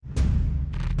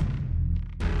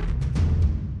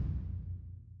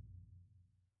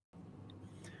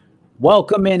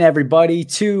Welcome in, everybody,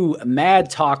 to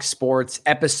Mad Talk Sports,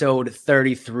 episode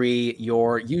 33.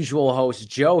 Your usual host,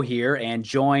 Joe, here, and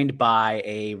joined by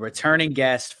a returning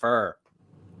guest, Fur.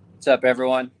 What's up,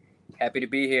 everyone? Happy to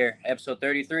be here. Episode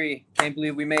 33. Can't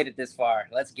believe we made it this far.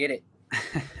 Let's get it.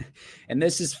 And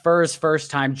this is Fur's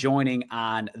first time joining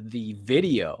on the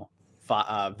video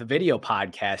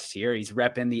podcast here. He's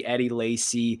repping the Eddie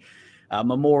Lacy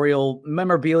memorial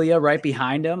memorabilia right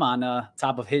behind him on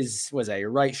top of his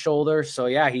right shoulder. So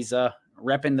yeah, he's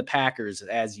repping the Packers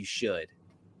as you should.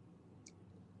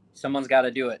 Someone's got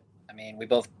to do it. I mean, we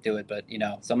both do it, but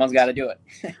someone's got to do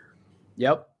it.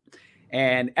 Yep.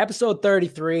 And episode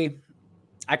 33,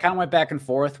 I kind of went back and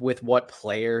forth with what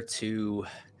player to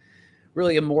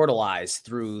really immortalize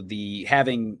through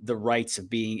having the rights of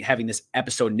having this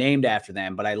episode named after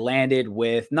them, but I landed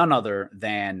with none other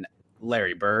than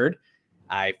Larry Bird.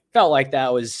 I felt like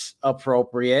that was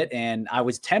appropriate, and I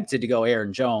was tempted to go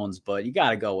Aaron Jones, but you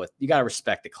got to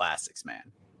respect the classics, man.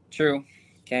 True.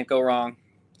 Can't go wrong.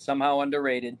 Somehow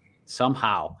underrated.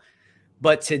 Somehow.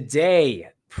 But today,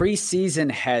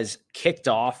 preseason has kicked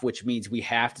off, which means we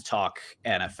have to talk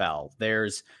NFL.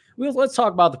 Let's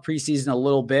talk about the preseason a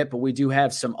little bit, but we do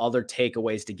have some other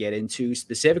takeaways to get into.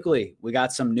 Specifically, we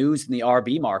got some news in the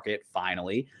RB market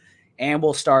finally, and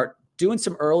we'll start doing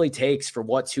some early takes for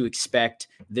what to expect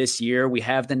this year. We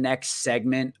have the next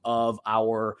segment of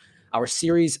our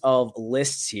series of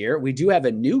lists here. We do have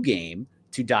a new game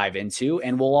to dive into,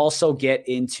 and we'll also get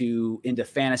into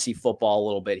fantasy football a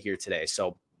little bit here today.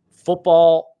 So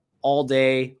football all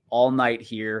day, all night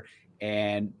here,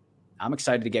 and I'm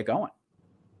excited to get going.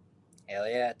 Hell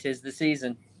yeah, 'tis the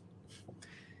season.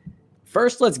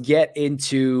 First, let's get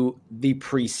into the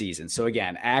preseason. So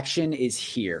again, action is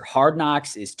here. Hard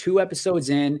Knocks is 2 episodes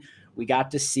in. We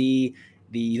got to see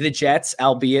the Jets,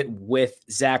 albeit with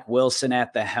Zach Wilson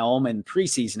at the helm in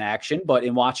preseason action. But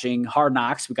in watching Hard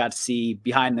Knocks, we got to see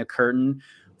behind the curtain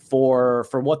for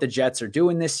what the Jets are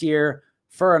doing this year.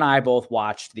 Fur and I both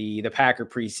watched the Packer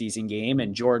preseason game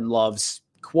and Jordan Love's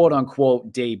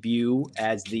quote-unquote debut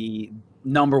as the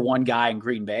number 1 guy in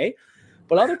Green Bay.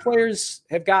 But other players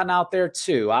have gotten out there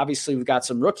too. Obviously, we've got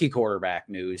some rookie quarterback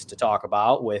news to talk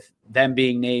about with them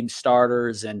being named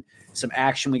starters and some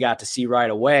action we got to see right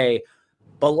away.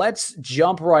 But let's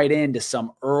jump right into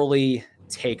some early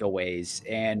takeaways.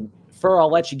 And Fur, I'll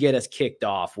let you get us kicked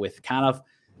off with kind of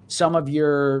some of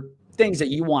your things that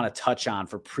you want to touch on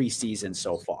for preseason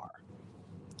so far.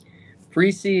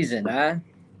 Preseason, huh?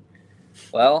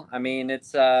 Well, I mean,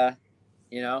 it's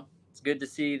it's good to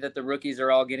see that the rookies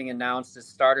are all getting announced as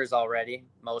starters already.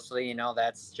 Mostly,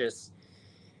 that's just,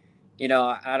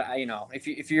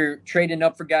 if you're trading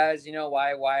up for guys,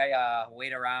 why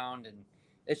wait around? And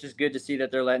it's just good to see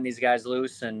that they're letting these guys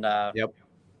loose and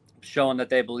showing that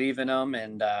they believe in them.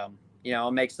 And,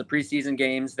 it makes the preseason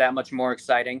games that much more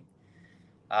exciting.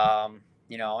 And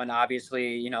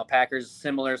obviously, Packers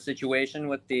similar situation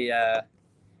with the,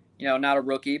 not a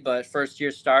rookie, but first year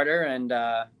starter. And,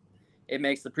 it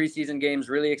makes the preseason games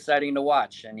really exciting to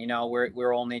watch. And,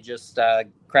 we're only just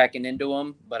cracking into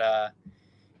them. But,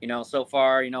 so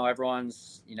far,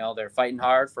 everyone's, they're fighting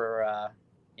hard for,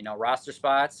 roster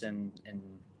spots. And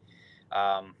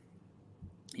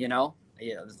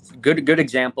good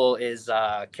example is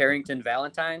Carrington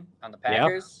Valentine on the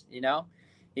Packers. Yep.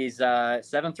 He's a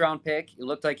 7th round pick. It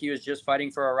looked like he was just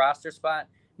fighting for a roster spot.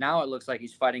 Now it looks like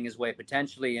he's fighting his way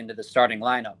potentially into the starting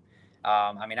lineup.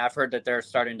 I've heard that they're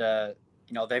starting to,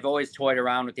 they've always toyed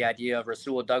around with the idea of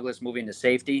Rasul Douglas moving to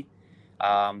safety.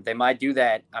 They might do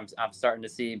that. I'm starting to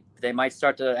see they might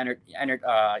start to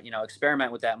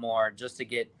experiment with that more just to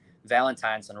get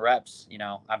Valentine some reps.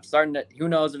 I'm starting to, who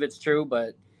knows if it's true,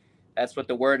 but that's what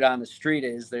the word on the street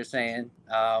is. They're saying,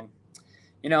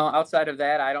 outside of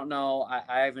that, I don't know.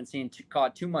 I haven't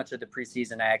caught too much of the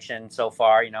preseason action so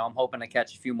far. I'm hoping to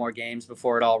catch a few more games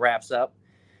before it all wraps up.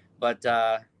 But,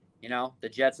 the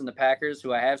Jets and the Packers,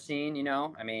 who I have seen,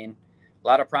 a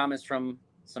lot of promise from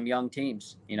some young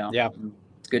teams, Yeah.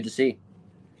 It's good to see.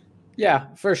 Yeah,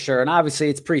 for sure. And obviously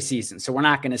it's preseason, so we're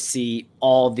not going to see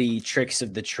all the tricks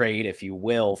of the trade, if you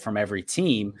will, from every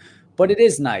team. But it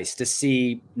is nice to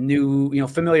see new,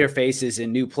 familiar faces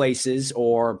in new places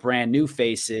or brand new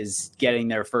faces getting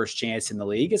their first chance in the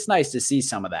league. It's nice to see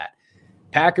some of that.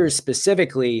 Packers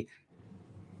specifically,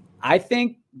 I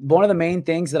think one of the main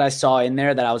things that I saw in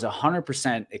there that I was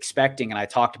 100% expecting, and I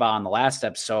talked about on the last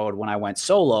episode when I went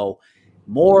solo,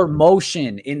 more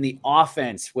motion in the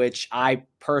offense, which I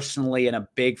personally am a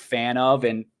big fan of.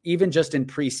 And even just in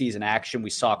preseason action, we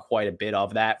saw quite a bit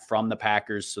of that from the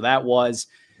Packers. So that was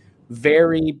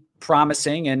very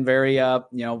promising and very,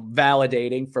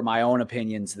 validating for my own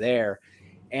opinions there.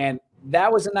 And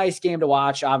that was a nice game to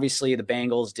watch. Obviously, the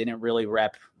Bengals didn't really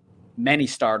rep many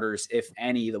starters, if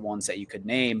any, the ones that you could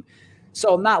name.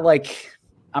 So not like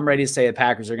I'm ready to say the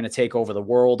Packers are going to take over the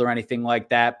world or anything like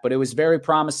that, but it was very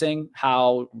promising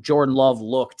how Jordan Love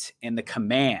looked in the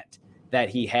command that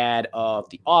he had of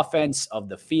the offense, of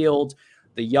the field.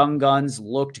 The young guns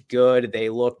looked good. They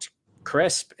looked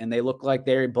crisp, and they look like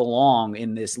they belong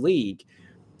in this league.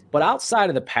 But outside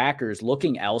of the Packers,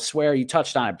 looking elsewhere, you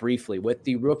touched on it briefly with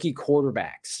the rookie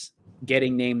quarterbacks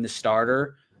getting named the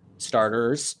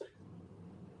starters.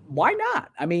 Why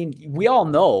not? I mean, we all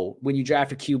know when you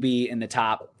draft a QB in the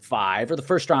top 5 or the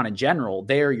first round in general,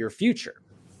 they're your future.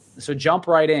 So jump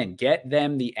right in, get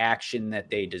them the action that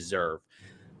they deserve.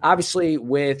 Obviously,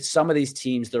 with some of these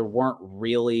teams, there weren't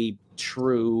really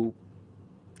true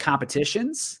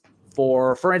competitions.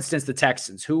 For instance, the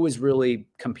Texans, who was really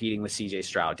competing with CJ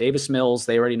Stroud? Davis Mills,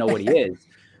 they already know what he is.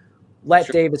 Let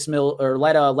Sure. Davis Mills or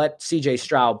let CJ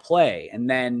Stroud play. And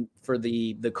then for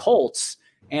the Colts,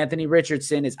 Anthony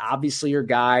Richardson is obviously your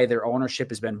guy. Their ownership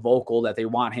has been vocal that they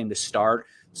want him to start.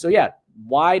 So yeah,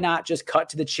 why not just cut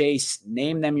to the chase,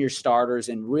 name them your starters,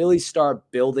 and really start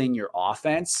building your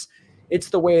offense? It's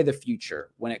the way of the future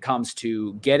when it comes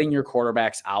to getting your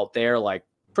quarterbacks out there. Like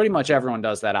pretty much everyone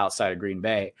does that outside of Green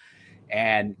Bay.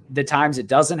 And the times it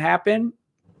doesn't happen,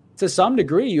 to some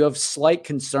degree, you have slight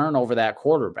concern over that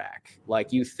quarterback.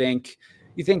 Like you think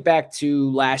back to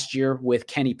last year with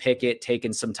Kenny Pickett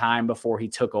taking some time before he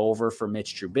took over for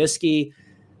Mitch Trubisky.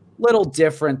 Little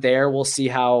different there. We'll see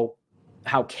how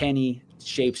Kenny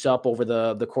shapes up over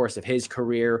the course of his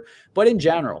career. But in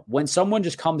general, when someone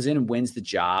just comes in and wins the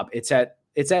job, it's at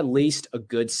least a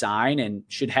good sign and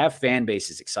should have fan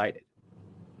bases excited.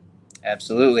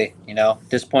 Absolutely.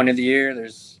 This point of the year,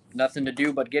 there's nothing to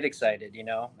do but get excited,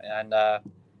 and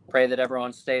pray that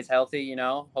everyone stays healthy,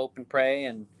 hope and pray.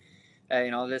 And,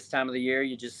 this time of the year,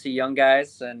 you just see young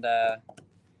guys and,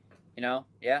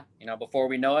 before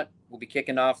we know it, we'll be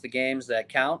kicking off the games that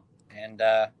count. And,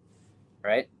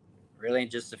 right, really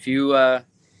just a few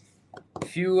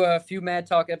Mad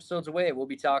Talk episodes away. We'll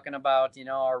be talking about,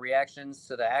 our reactions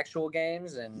to the actual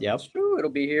games, and it'll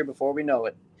be here before we know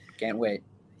it. Can't wait.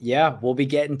 Yeah, we'll be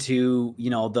getting to,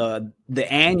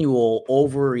 the annual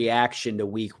overreaction to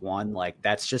week 1. Like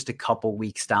that's just a couple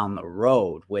weeks down the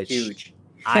road, which huge.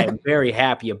 I am very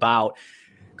happy about,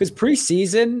 because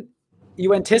preseason,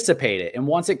 you anticipate it. And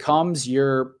once it comes,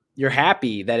 you're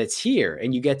happy that it's here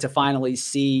and you get to finally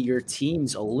see your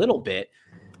teams a little bit.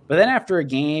 But then after a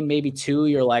game, maybe 2,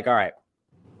 you're like, all right,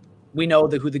 we know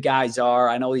who the guys are.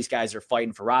 I know these guys are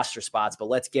fighting for roster spots, but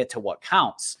let's get to what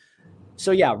counts.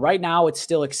 So yeah, right now it's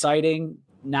still exciting.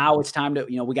 Now it's time to,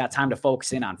 we got time to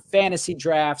focus in on fantasy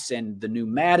drafts and the new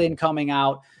Madden coming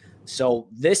out. So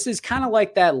this is kind of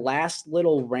like that last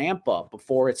little ramp up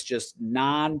before it's just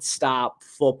nonstop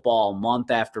football month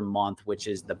after month, which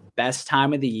is the best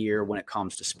time of the year when it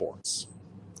comes to sports.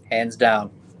 Hands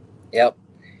down. Yep.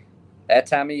 That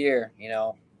time of year,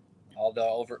 all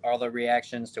the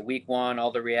reactions to week 1,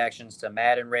 all the reactions to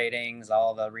Madden ratings,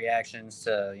 all the reactions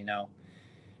to,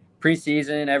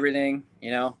 preseason, everything,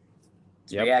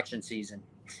 it's reaction season.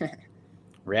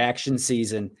 Reaction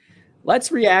season.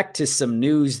 Let's react to some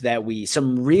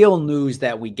real news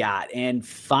that we got. And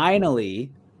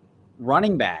finally,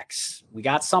 running backs. We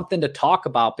got something to talk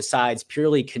about besides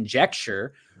purely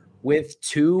conjecture with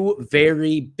 2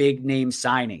 very big name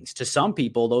signings. To some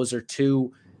people, those are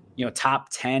 2, top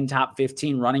 10, top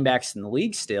 15 running backs in the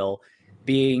league still,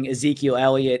 being Ezekiel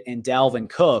Elliott and Dalvin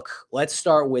Cook. Let's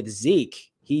start with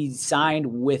Zeke. He signed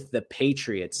with the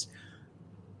Patriots.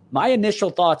 My initial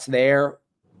thoughts there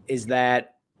is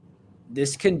that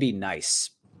this can be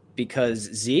nice because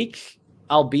Zeke,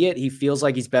 albeit he feels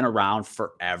like he's been around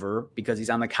forever because he's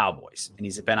on the Cowboys and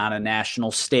he's been on a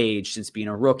national stage since being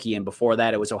a rookie. And before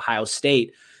that, it was Ohio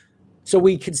State. So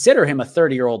we consider him a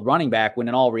 30-year-old running back when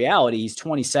in all reality, he's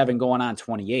 27 going on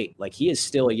 28. Like he is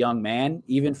still a young man.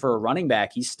 Even for a running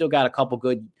back, he's still got a couple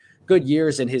good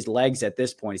years in his legs at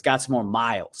this point. He's got some more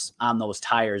miles on those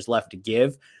tires left to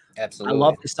give. Absolutely. I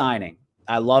love the signing.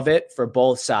 I love it for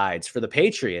both sides. For the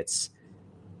Patriots,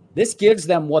 this gives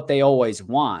them what they always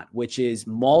want, which is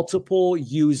multiple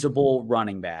usable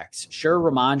running backs. Sure,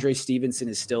 Ramondre Stevenson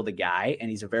is still the guy, and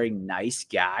he's a very nice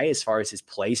guy as far as his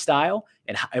play style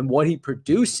and what he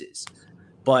produces.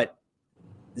 But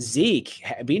Zeke,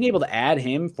 being able to add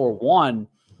him, for one,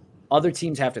 other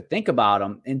teams have to think about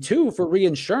him, and 2, for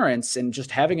reinsurance and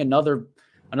just having another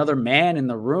man in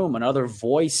the room, another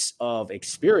voice of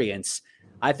experience.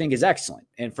 I think is excellent.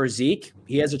 And for Zeke,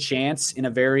 he has a chance in a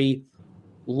very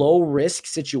low risk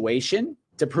situation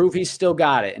to prove he's still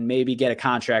got it and maybe get a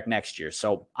contract next year.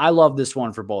 So I love this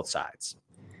one for both sides.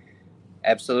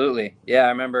 Absolutely. Yeah, I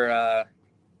remember,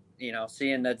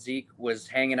 seeing that Zeke was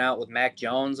hanging out with Mac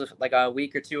Jones like a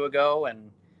week or two ago, and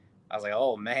I was like,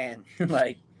 oh, man,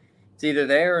 like it's either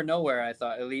there or nowhere, I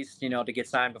thought, at least, to get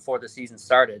signed before the season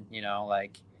started,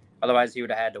 otherwise he would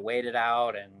have had to wait it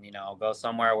out and, go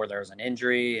somewhere where there's an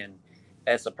injury. And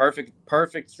it's a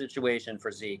perfect situation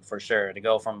for Zeke, for sure, to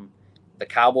go from the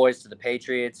Cowboys to the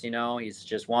Patriots. He's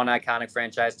just one iconic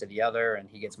franchise to the other, and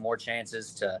he gets more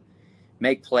chances to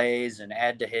make plays and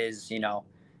add to his,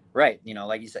 right.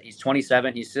 Like you said, he's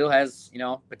 27. He still has,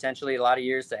 potentially a lot of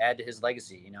years to add to his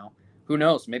legacy. Who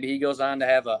knows? Maybe he goes on to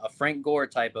have a Frank Gore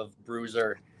type of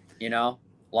bruiser,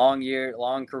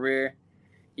 long career.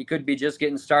 He could be just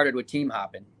getting started with team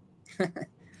hopping.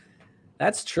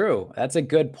 That's true. That's a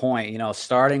good point.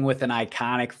 Starting with an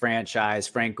iconic franchise,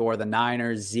 Frank Gore, the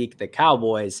Niners, Zeke, the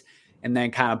Cowboys, and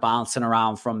then kind of bouncing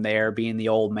around from there, being the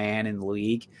old man in the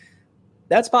league.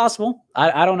 That's possible.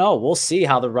 I don't know. We'll see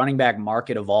how the running back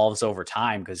market evolves over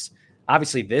time, because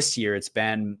obviously this year it's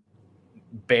been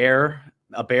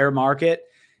a bear market.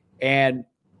 And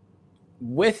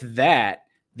with that,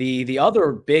 the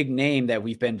other big name that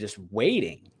we've been just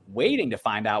waiting to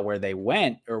find out where they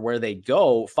went or where they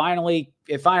go,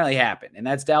 it finally happened. And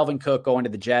that's Dalvin Cook going to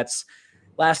the Jets.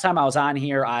 Last time I was on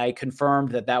here, I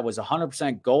confirmed that was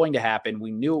 100% going to happen.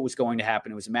 We knew it was going to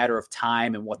happen. It was a matter of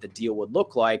time and what the deal would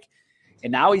look like.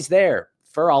 And now he's there.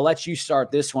 Fur, I'll let you start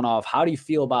this one off. How do you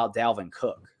feel about Dalvin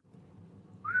Cook?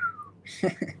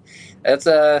 That's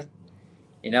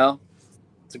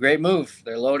it's a great move.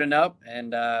 They're loading up,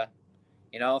 and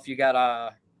if you got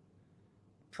a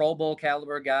Pro Bowl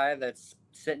caliber guy that's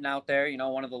sitting out there,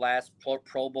 one of the last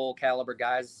Pro Bowl caliber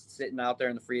guys sitting out there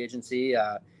in the free agency,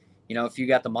 if you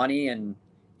got the money, and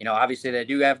obviously they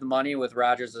do have the money with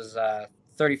Rodgers'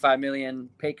 $35 million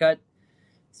pay cut.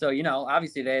 So,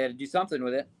 obviously they had to do something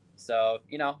with it. So,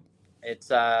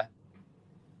 it's a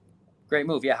great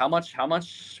move. Yeah. How much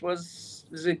was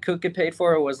it Cook get paid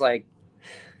for? It was like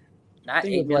not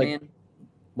 8 million.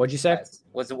 What'd you say?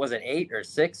 Was it 8 or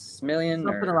 6 million?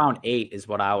 Something around 8 is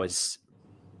what I was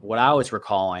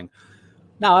recalling.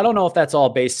 Now, I don't know if that's all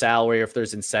base salary or if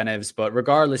there's incentives, but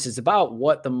regardless, it's about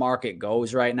what the market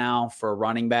goes right now for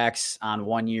running backs on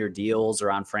 1-year deals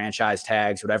or on franchise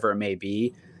tags, whatever it may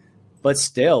be. But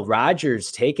still,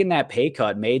 Rodgers taking that pay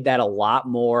cut made that a lot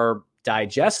more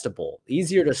digestible,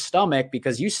 easier to stomach,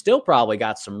 because you still probably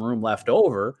got some room left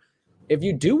over if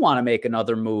you do want to make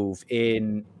another move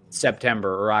in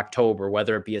September or October,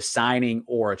 whether it be a signing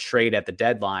or a trade at the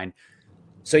deadline.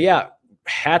 So yeah,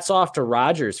 hats off to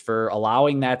Rodgers for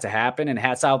allowing that to happen, and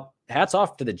hats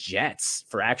off to the Jets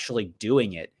for actually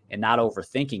doing it and not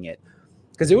overthinking it.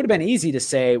 Because it would have been easy to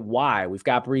say, why? We've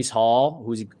got Breece Hall,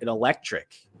 who's an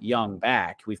electric young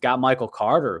back. We've got Michael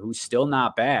Carter, who's still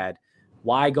not bad.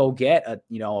 Why go get a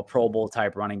Pro Bowl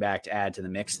type running back to add to the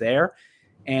mix there?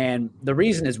 And the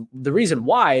reason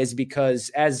why is because,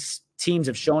 as teams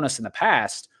have shown us in the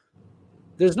past,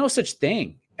 there's no such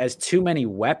thing as too many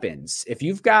weapons. If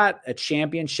you've got a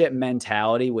championship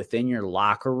mentality within your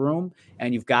locker room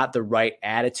and you've got the right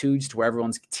attitudes to where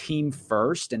everyone's team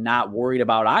first and not worried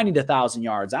about, I need 1,000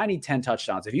 yards, I need 10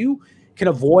 touchdowns. If you can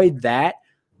avoid that,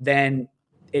 then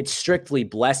it's strictly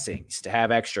blessings to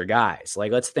have extra guys.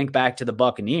 Like, let's think back to the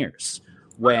Buccaneers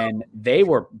when they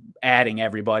were adding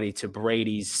everybody to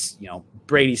Brady's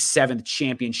 7th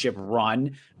championship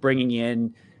run, bringing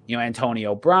in,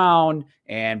 Antonio Brown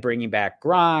and bringing back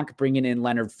Gronk, bringing in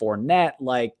Leonard Fournette.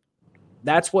 Like,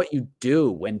 that's what you do.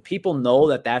 When people know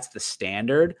that that's the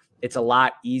standard, it's a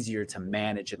lot easier to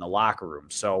manage in the locker room.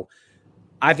 So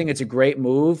I think it's a great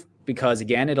move because,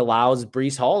 again, it allows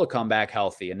Breece Hall to come back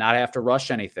healthy and not have to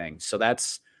rush anything. So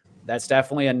that's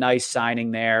definitely a nice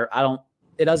signing there.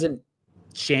 It doesn't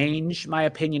change my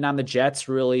opinion on the Jets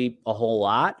really a whole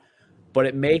lot, but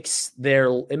it makes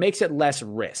it less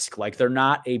risk. Like, they're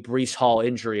not a Breece Hall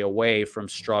injury away from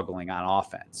struggling on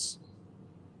offense.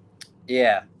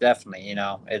 Yeah, definitely.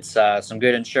 It's some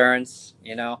good insurance,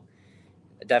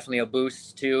 definitely a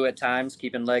boost too at times,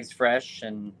 keeping legs fresh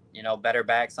and, better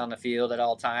backs on the field at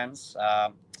all times.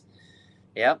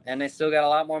 Yeah. And they still got a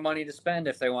lot more money to spend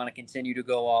if they want to continue to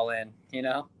go all in,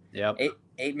 Yep.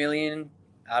 8 million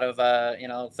out of,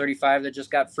 35 that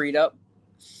just got freed up.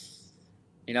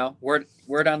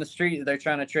 Word on the street, they're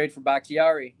trying to trade for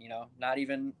Bakhtiari, not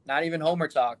even Homer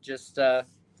talk, just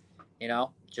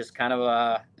just kind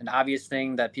of an obvious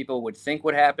thing that people would think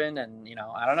would happen. And,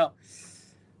 I don't know.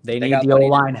 They need the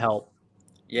O-line help.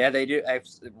 Yeah, they do.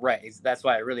 Right. That's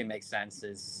why it really makes sense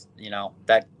is,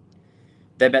 that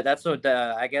that's what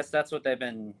I guess that's what they've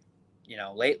been,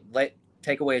 late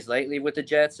takeaways lately with the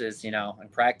Jets is, in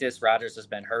practice, Rodgers has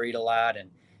been hurried a lot.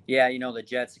 And yeah, the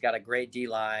Jets got a great D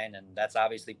line and that's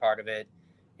obviously part of it,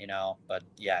 but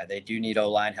yeah, they do need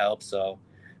O-line help. So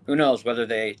who knows whether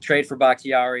they trade for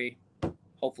Bakhtiari,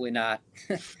 hopefully not.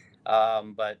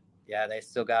 But yeah, they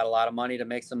still got a lot of money to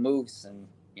make some moves and,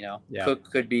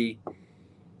 Cook could be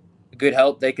good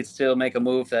help. They could still make a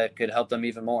move that could help them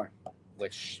even more,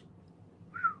 which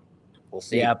we'll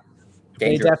see. Yeah,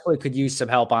 they definitely could use some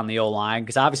help on the O-line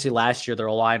because obviously last year their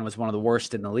O-line was one of the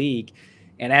worst in the league.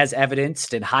 And as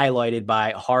evidenced and highlighted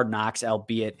by Hard Knocks,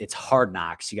 albeit it's Hard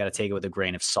Knocks, you got to take it with a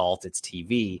grain of salt. It's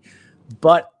TV.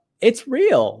 But it's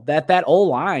real that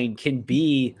O-line could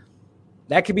be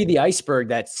the iceberg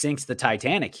that sinks the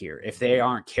Titanic here if they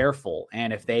aren't careful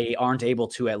and if they aren't able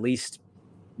to at least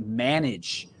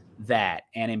manage that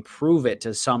and improve it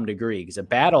to some degree. Because a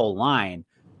bad O-line,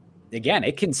 again,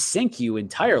 it can sink you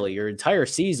entirely, your entire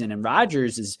season. And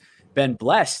Rodgers has been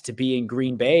blessed to be in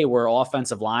Green Bay where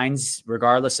offensive lines,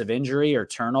 regardless of injury or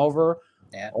turnover,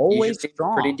 always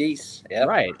strong. Pretty decent. Yep.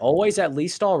 Right. Always at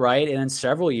least all right. And in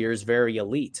several years, very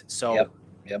elite. So yep.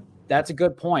 That's a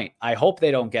good point. I hope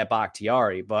they don't get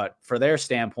Bakhtiari, but for their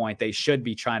standpoint, they should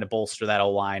be trying to bolster that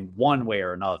O-line one way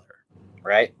or another.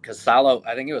 Right. Because Salo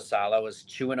was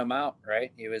chewing them out,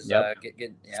 right? He was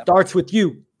Starts with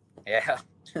you. Yeah.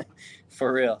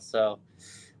 For real. So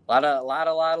a lot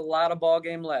of ball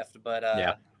game left, but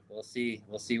we'll see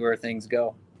where things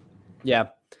go. Yeah.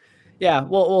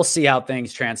 We'll see how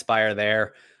things transpire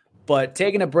there. But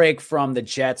taking a break from the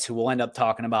Jets, who we'll end up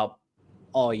talking about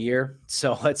all year.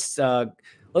 So let's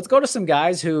go to some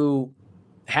guys who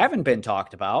haven't been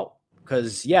talked about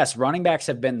because yes, running backs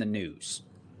have been the news,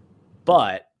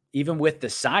 but even with the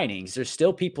signings, there's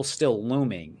still people still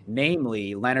looming,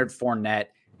 namely Leonard Fournette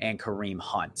and Kareem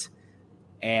Hunt.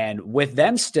 And with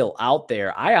them still out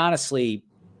there,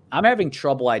 I'm having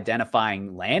trouble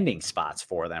identifying landing spots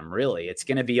for them. Really, it's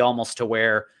going to be almost to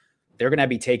where they're going to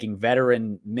be taking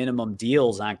veteran minimum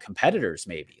deals on competitors.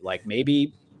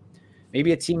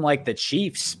 Maybe a team like the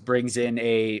Chiefs brings in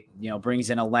a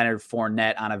Leonard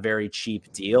Fournette on a very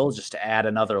cheap deal just to add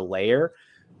another layer.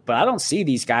 But I don't see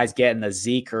these guys getting a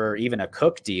Zeke or even a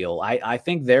Cook deal. I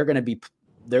think they're going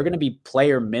to be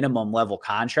player minimum level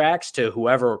contracts to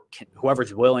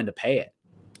whoever's willing to pay it.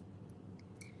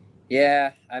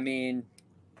 Yeah, I mean,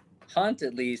 Hunt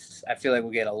at least I feel like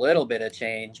we'll get a little bit of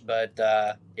change, but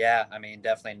definitely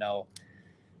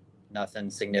nothing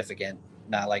significant.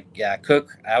 Not like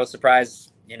Cook. I was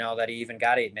surprised, that he even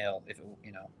got $8 million if it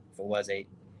was $8.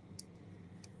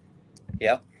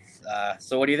 Yep.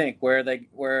 So what do you think? You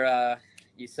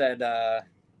said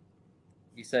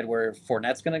where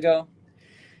Fournette's going to go?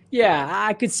 Yeah,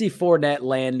 I could see Fournette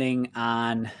landing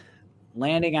on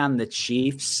the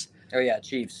Chiefs. Oh yeah,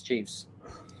 Chiefs.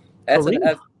 That's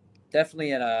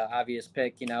definitely an obvious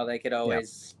pick. They could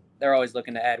always they're always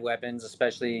looking to add weapons,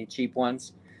 especially cheap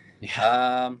ones.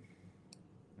 Yeah.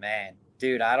 Man,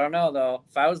 dude, I don't know though.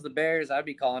 If I was the Bears, I'd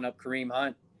be calling up Kareem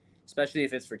Hunt, especially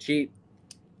if it's for cheap.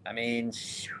 I mean,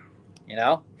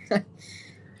 Khalil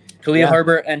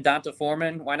Herbert and Donta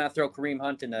Foreman. Why not throw Kareem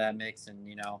Hunt into that mix? And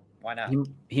why not?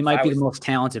 He might be the most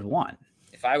talented one.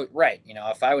 If I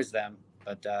was them,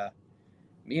 but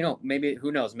maybe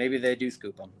who knows? Maybe they do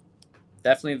scoop him.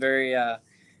 Definitely very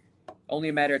only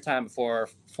a matter of time before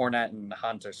Fournette and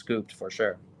Hunt are scooped for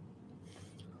sure.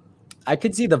 I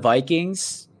could see the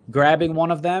Vikings grabbing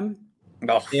one of them.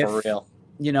 Oh, for real.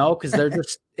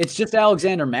 Because it's just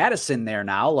Alexander Madison there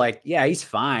now. Like, yeah, he's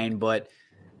fine, but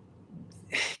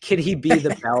could he be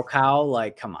the bell cow?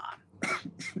 Like, come on.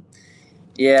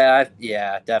 Yeah,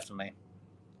 definitely.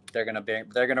 They're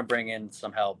gonna bring in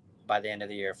some help by the end of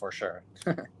the year for sure.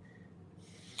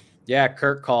 Yeah,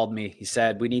 Kirk called me. He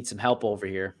said we need some help over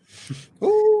here.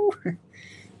 Ooh,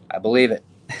 I believe it.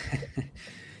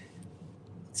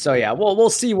 So yeah, we'll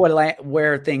see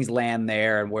where things land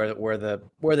there and where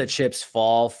the chips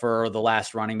fall for the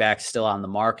last running back still on the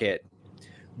market.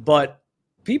 But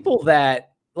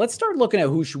let's start looking at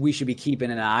who we should be keeping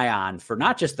an eye on for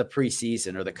not just the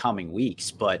preseason or the coming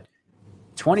weeks, but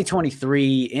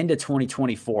 2023 into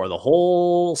 2024, the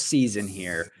whole season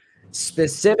here.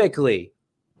 Specifically,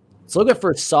 let's look at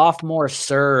for sophomore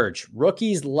surge.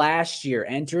 Rookies last year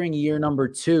entering year number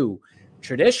 2.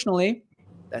 Traditionally,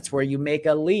 that's where you make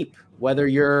a leap. Whether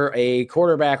you're a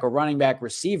quarterback or running back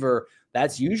receiver,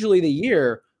 that's usually the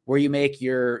year where you make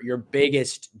your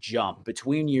biggest jump.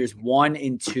 Between years 1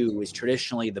 and 2 is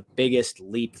traditionally the biggest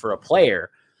leap for a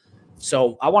player.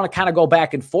 So I want to kind of go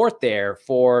back and forth there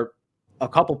for a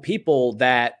couple people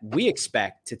that we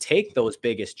expect to take those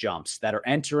biggest jumps that are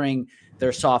entering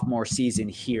their sophomore season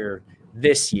here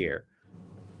this year.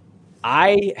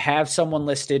 I have someone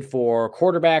listed for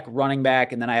quarterback, running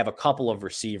back, and then I have a couple of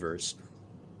receivers.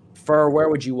 For where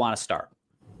would you want to start?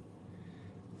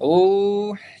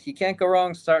 Oh, you can't go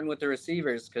wrong starting with the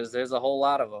receivers because there's a whole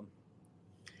lot of them.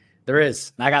 There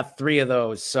is. I got 3 of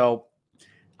those. So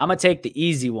I'm going to take the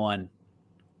easy one.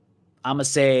 I'm going to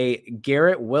say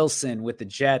Garrett Wilson with the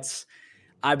Jets.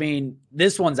 I mean,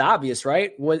 this one's obvious,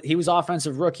 right? He was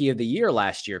Offensive Rookie of the Year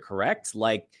last year, correct?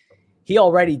 Like, he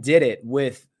already did it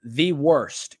with the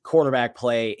worst quarterback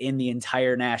play in the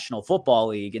entire National Football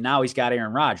League, and now he's got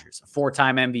Aaron Rodgers, a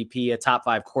 4-time MVP, a top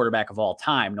 5 quarterback of all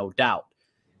time, no doubt.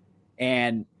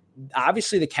 And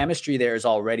obviously the chemistry there is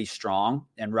already strong,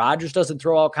 and Rodgers doesn't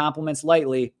throw out compliments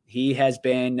lightly. He has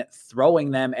been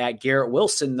throwing them at Garrett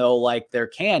Wilson, though, like they're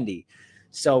candy.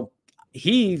 So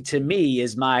he, to me,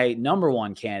 is my number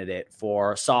 1 candidate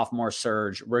for sophomore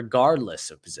surge, regardless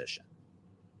of position.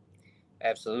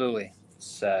 Absolutely.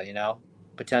 It's,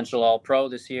 potential all-pro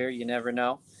this year. You never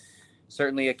know.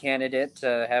 Certainly a candidate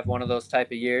to have one of those type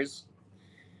of years.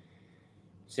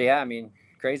 So, yeah, I mean,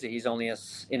 crazy. He's only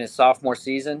in his sophomore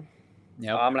season.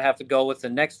 Yep. I'm going to have to go with the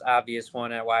next obvious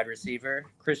one at wide receiver,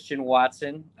 Christian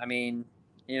Watson. I mean,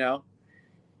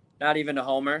 not even a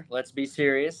homer. Let's be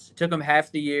serious. It took him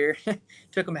half the year.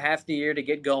 To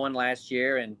get going last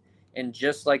year. And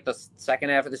just like the second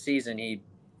half of the season, he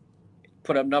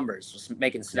put up numbers, just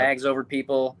making snags over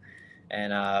people.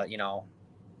 And, now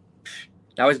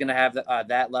he's going to have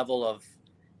that level of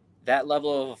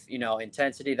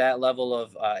intensity, that level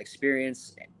of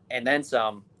experience, and then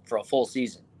some for a full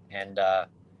season. And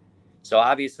so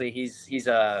obviously he's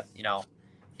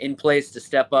in place to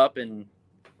step up, and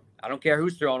I don't care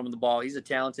who's throwing him the ball. He's a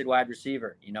talented wide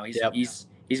receiver. He's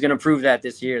going to prove that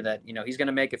this year that, he's going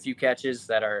to make a few catches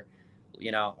that are,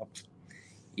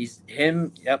 he's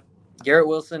him. Yep. Garrett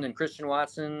Wilson and Christian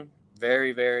Watson,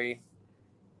 very, very,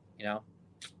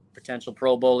 potential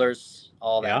Pro Bowlers,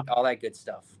 all that good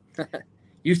stuff.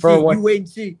 You wait and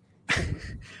see.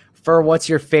 For what's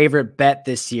your favorite bet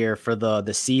this year for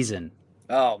the season?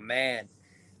 Oh man,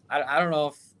 I don't know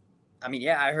if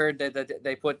I heard that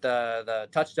they put the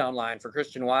touchdown line for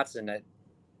Christian Watson at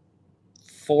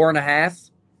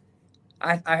 4.5.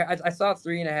 I saw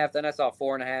 3.5, then I saw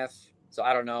 4.5. So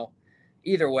I don't know.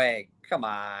 Either way, come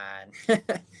on.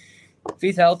 If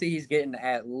he's healthy, he's getting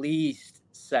at least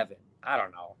 7. I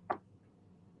don't know.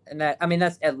 And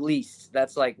that's at least.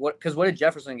 That's like what? Because what did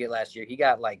Jefferson get last year? He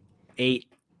got like 8.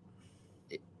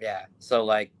 Yeah.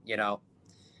 So at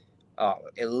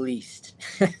least.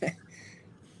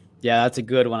 Yeah, that's a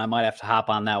good one. I might have to hop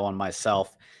on that one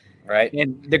myself. Right.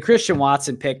 And the Christian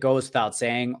Watson pick goes without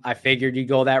saying. I figured you'd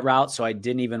go that route, so I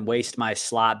didn't even waste my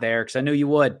slot there because I knew you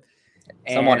would.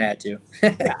 Someone had to.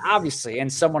 Yeah, obviously.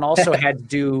 And someone also had to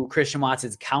do Christian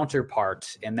Watson's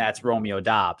counterpart, and that's Romeo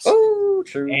Doubs. Oh,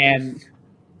 true. And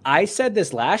I said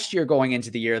this last year going into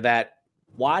the year that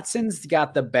Watson's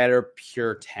got the better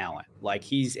pure talent. Like,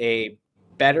 he's a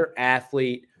better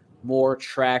athlete, more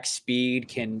track speed,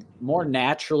 can more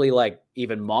naturally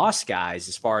even Moss guys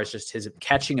as far as just his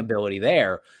catching ability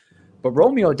there. But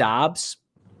Romeo Doubs,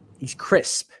 he's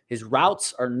crisp. His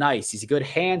routes are nice. He's a good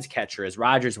hands catcher, as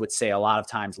Rodgers would say a lot of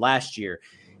times last year.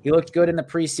 He looked good in the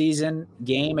preseason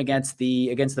game against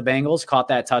the Bengals, caught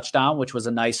that touchdown, which was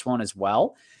a nice one as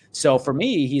well. So for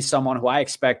me, he's someone who I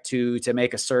expect to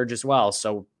make a surge as well.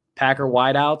 So Packer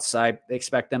wideouts, I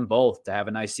expect them both to have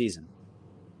a nice season.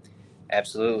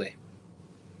 Absolutely.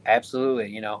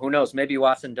 Who knows? Maybe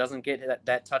Watson doesn't get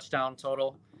that touchdown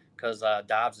total because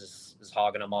Dobbs is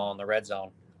hogging them all in the red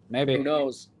zone. Maybe. Who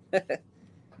knows?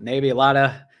 Maybe a lot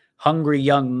of hungry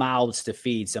young mouths to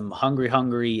feed, some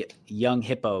hungry young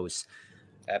hippos.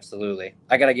 Absolutely.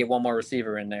 I got to get one more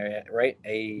receiver in there, right?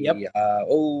 Yep.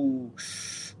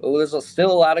 There's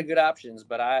still a lot of good options,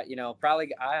 but I probably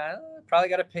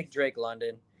got to pick Drake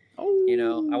London.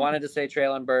 Oh. I wanted to say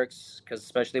Treylon Burks because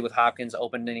especially with Hopkins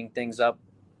opening things up.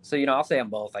 So, I'll say them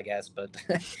both, I guess. But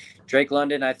Drake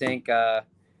London, I think, I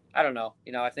don't know.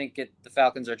 I think the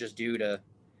Falcons are just due to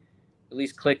at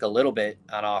least click a little bit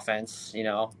on offense,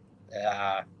 and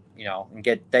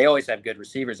they always have good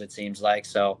receivers, it seems like.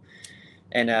 So,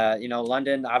 and,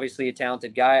 London, obviously a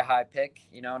talented guy, a high pick,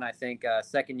 and I think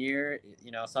second year,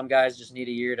 some guys just need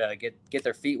a year to get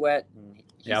their feet wet. And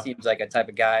he seems like a type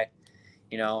of guy,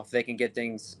 if they can get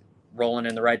things rolling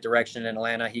in the right direction in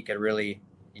Atlanta, he could really,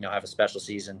 have a special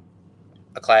season,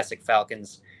 a classic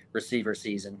Falcons receiver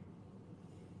season.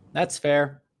 That's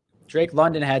fair. Drake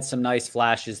London had some nice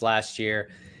flashes last year.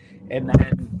 And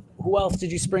then who else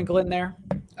did you sprinkle in there?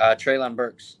 Treylon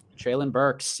Burks. Treylon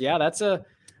Burks. Yeah, that's a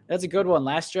good one.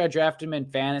 Last year I drafted him in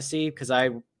fantasy because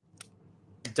I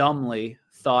dumbly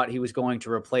thought he was going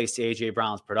to replace A.J.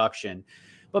 Brown's production.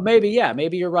 But maybe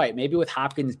you're right. Maybe with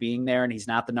Hopkins being there and he's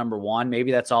not the number one,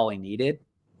 maybe that's all he needed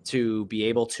to be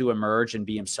able to emerge and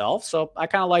be himself. So I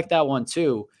kind of like that one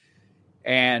too.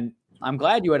 And I'm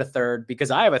glad you had a third because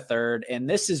I have a third. And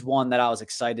this is one that I was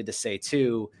excited to say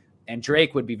too. And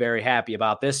Drake would be very happy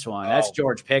about this one. That's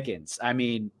George Pickens. I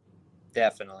mean,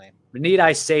 definitely. Need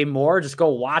I say more? Just go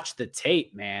watch the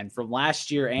tape, man, from last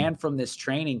year and from this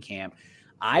training camp.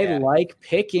 I like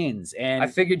Pickens. And I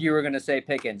figured you were going to say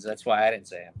Pickens. That's why I didn't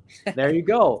say him. There you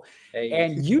go. Hey.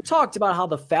 And you talked about how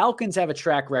the Falcons have a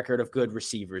track record of good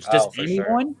receivers. Does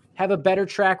anyone have a better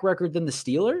track record than the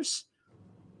Steelers?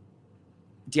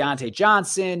 Deontay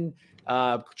Johnson,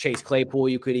 Chase Claypool,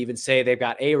 you could even say they've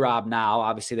got A-Rob now.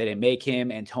 Obviously, they didn't make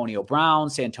him. Antonio Brown,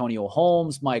 Santonio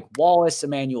Holmes, Mike Wallace,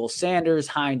 Emmanuel Sanders,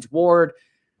 Hines Ward,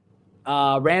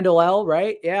 Randall L.,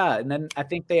 right? Yeah, and then I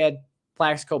think they had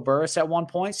Plaxico Burress at one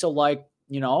point. So, wide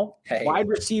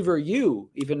receiver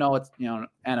even though it's,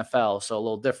 NFL, so a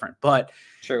little different. But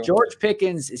true. George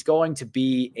Pickens is going to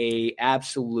be a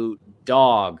absolute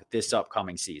dog this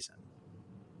upcoming season.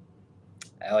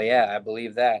 Hell yeah, I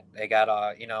believe that. They got,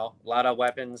 a lot of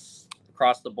weapons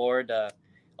across the board to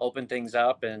open things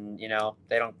up. And,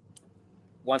 they don't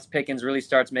 – once Pickens really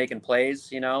starts making plays,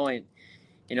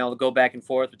 they'll go back and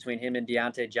forth between him and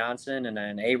Deontay Johnson and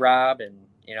then A-Rob and,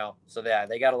 so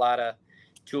they got a lot of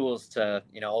tools to,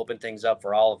 open things up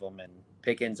for all of them. And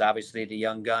Pickens, obviously the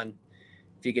young gun,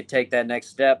 if you could take that next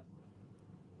step,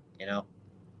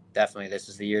 definitely this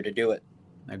is the year to do it.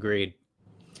 Agreed.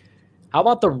 How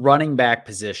about the running back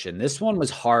position? This one was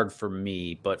hard for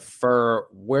me, but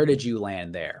where did you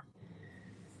land there?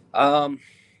 I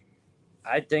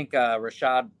think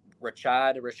Rashad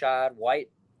White,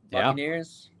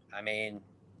 Buccaneers. Yeah. I mean,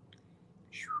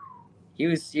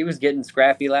 he was getting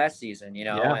scrappy last season,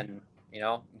 and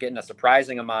getting a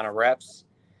surprising amount of reps,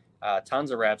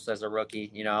 tons of reps as a rookie,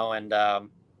 and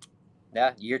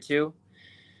year two.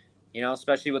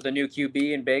 Especially with the new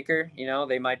QB and Baker,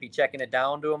 they might be checking it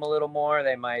down to him a little more.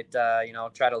 They might,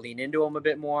 try to lean into him a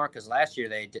bit more because last year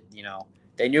they did,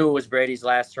 they knew it was Brady's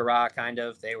last hurrah, kind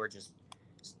of. They were just,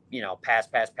 pass,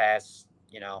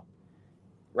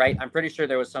 right? I'm pretty sure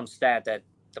there was some stat that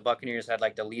the Buccaneers had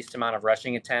like the least amount of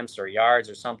rushing attempts or yards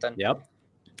or something. Yep.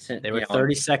 They were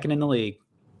 32nd in the league.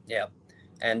 Yeah.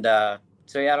 And I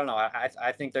don't know.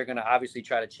 I think they're going to obviously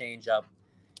try to change up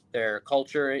their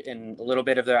culture and a little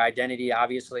bit of their identity,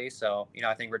 obviously. So,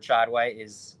 I think Rashad White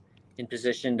is in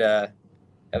position to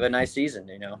have a nice season,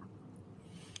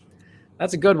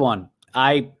 That's a good one.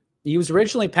 He was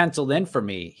originally penciled in for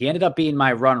me. He ended up being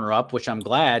my runner-up, which I'm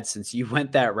glad since you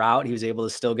went that route. He was able to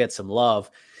still get some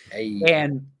love. Hey.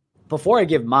 And before I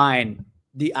give mine,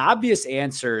 the obvious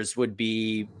answers would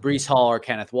be Breece Hall or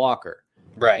Kenneth Walker.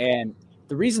 Right. And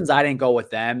the reasons I didn't go with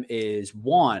them is,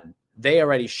 one, they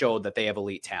already showed that they have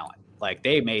elite talent. Like,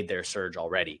 they made their surge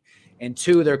already. And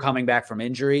two, they're coming back from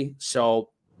injury.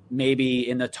 So maybe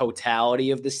in the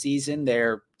totality of the season,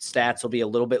 their stats will be a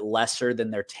little bit lesser than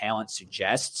their talent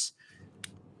suggests.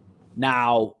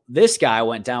 Now, this guy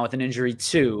went down with an injury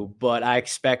too, but I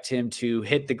expect him to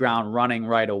hit the ground running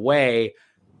right away.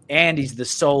 And he's the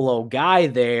solo guy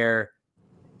there.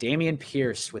 Dameon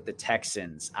Pierce with the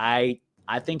Texans. I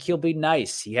think he'll be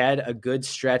nice. He had a good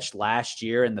stretch last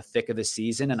year in the thick of the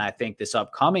season, and I think this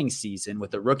upcoming season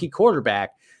with a rookie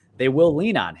quarterback, they will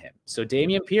lean on him. So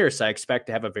Dameon Pierce, I expect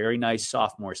to have a very nice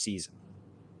sophomore season.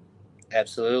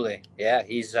 Absolutely. Yeah,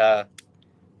 he's,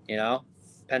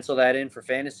 pencil that in for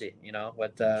fantasy.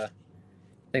 I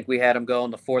think we had him go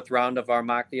in the 4th round of our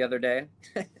mock the other day.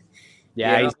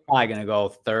 Yeah, he's probably going to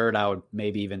go 3rd, I would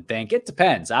maybe even think. It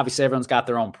depends. Obviously, everyone's got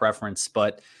their own preference,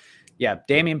 but yeah,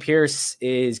 Dameon Pierce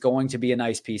is going to be a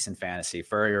nice piece in fantasy.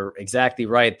 You're exactly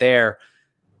right there.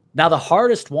 Now, the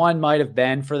hardest one might have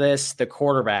been for this, the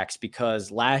quarterbacks, because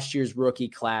last year's rookie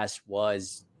class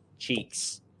was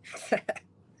cheeks.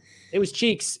 It was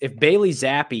cheeks. If Bailey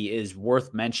Zappi is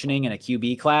worth mentioning in a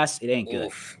QB class, it ain't good.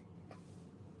 Oof.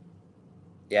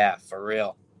 Yeah, for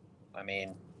real. I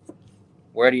mean,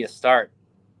 where do you start?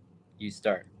 You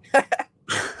start.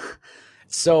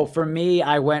 So for me,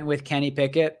 I went with Kenny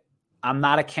Pickett. I'm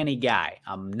not a Kenny guy.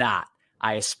 I'm not.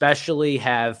 I especially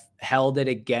have held it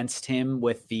against him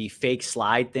with the fake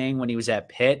slide thing when he was at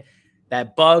Pitt.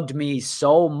 That bugged me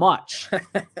so much.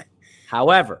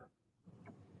 However,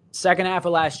 second half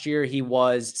of last year, he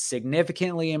was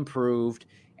significantly improved,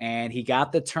 and he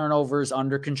got the turnovers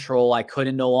under control. I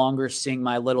couldn't no longer sing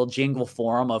my little jingle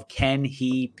for him of can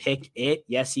he pick it?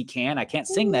 Yes, he can. I can't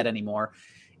sing that anymore.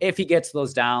 If he gets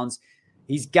those downs,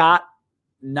 he's got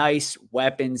nice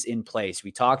weapons in place.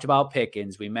 We talked about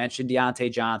Pickens. We mentioned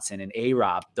Deontay Johnson and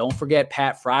A-Rob. Don't forget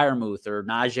Pat Freiermuth or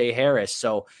Najee Harris.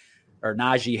 So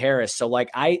like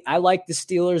I like the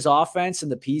Steelers offense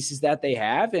and the pieces that they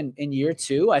have. And in year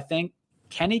two, I think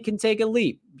Kenny can take a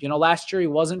leap. Last year he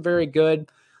wasn't very good.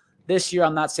 This year,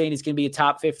 I'm not saying he's going to be a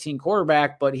top 15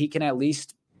 quarterback, but he can at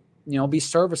least, be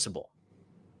serviceable.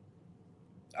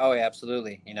 Oh, yeah,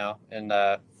 absolutely.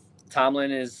 And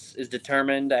Tomlin is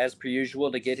determined as per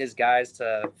usual to get his guys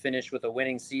to finish with a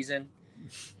winning season.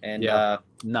 And,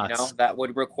 nuts. that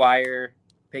would require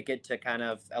Pickett to kind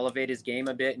of elevate his game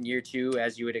a bit in year two,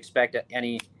 as you would expect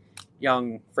any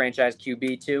young franchise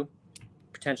QB to,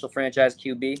 potential franchise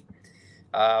QB.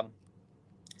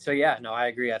 So, yeah, no, I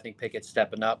agree. I think Pickett's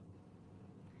stepping up.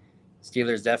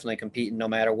 Steelers definitely competing no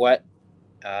matter what.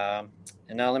 And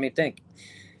now let me think.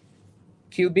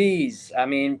 QBs. I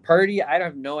mean, Purdy, I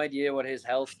have no idea where his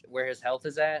health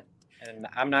is at. And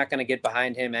I'm not going to get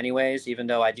behind him anyways, even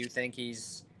though I do think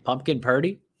he's Pumpkin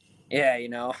Purdy. Yeah,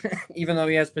 even though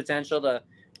he has potential to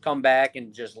come back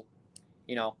and just,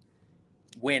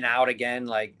 win out again,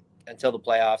 like until the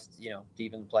playoffs,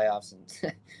 deep in the playoffs.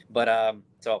 And but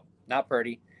so not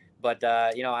Purdy, but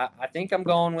I think I'm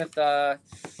going with I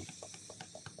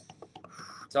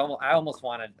almost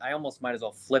might as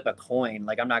well flip a coin.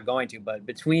 Like I'm not going to, but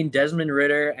between Desmond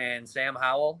Ridder and Sam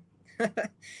Howell.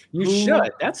 You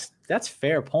should. That's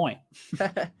fair point.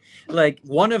 Like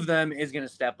one of them is going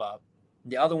to step up.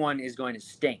 The other one is going to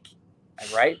stink.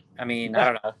 Right? I mean,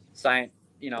 I don't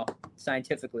know.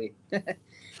 Scientifically,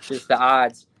 just the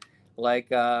odds. Like,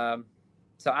 so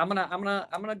I'm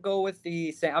gonna go with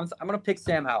I'm gonna pick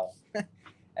Sam Howell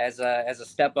as a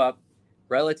step up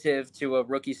relative to a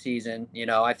rookie season.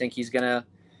 I think he's gonna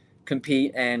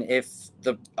compete, and if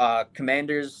the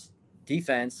Commanders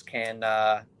defense can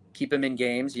keep him in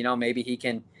games, maybe he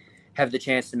can have the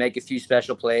chance to make a few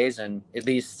special plays and at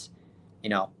least,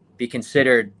 be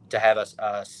considered to have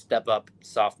a step up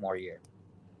sophomore year.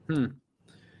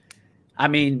 I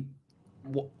mean,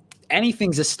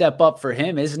 anything's a step up for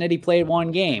him, isn't it? He played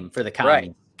one game for the Commies.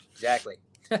 Right. Exactly.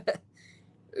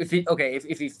 If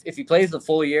he plays the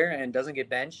full year and doesn't get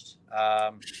benched,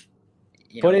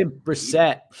 put in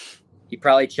Brissett. He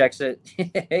probably checks it.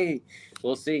 Hey,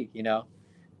 we'll see.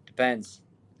 Depends.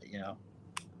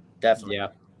 Definitely. Yeah.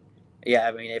 Yeah.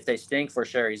 I mean, if they stink, for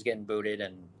sure, he's getting booted,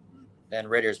 and then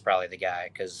Ritter's probably the guy,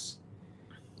 because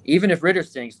even if Ridder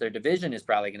stinks, their division is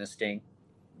probably going to stink,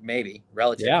 maybe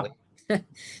relatively.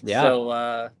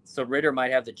 Yeah. So Ridder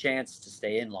might have the chance to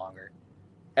stay in longer.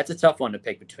 That's a tough one to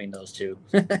pick between those two.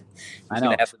 He's going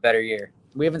to have a better year.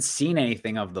 We haven't seen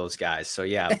anything of those guys. So,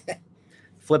 yeah,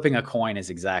 flipping a coin is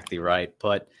exactly right.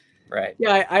 But, right.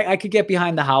 Yeah, I could get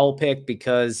behind the Howell pick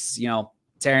because,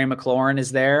 Terry McLaurin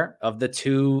is there. Of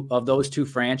those two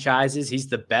franchises, he's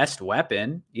the best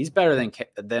weapon. He's better than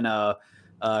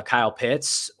Kyle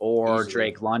Pitts or easily.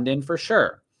 Drake London for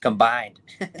sure. Combined.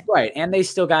 Right. And they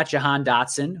still got Jahan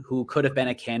Dotson, who could have been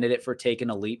a candidate for taking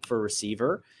a leap for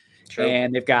receiver. True.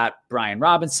 And they've got Brian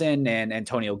Robinson and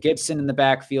Antonio Gibson in the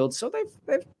backfield. So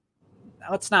they've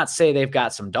let's not say they've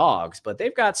got some dogs, but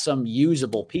they've got some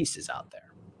usable pieces out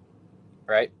there.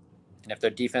 Right. And if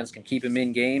their defense can keep him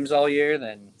in games all year,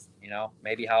 then,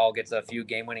 maybe Howell gets a few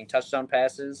game-winning touchdown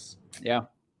passes. Yeah.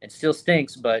 It still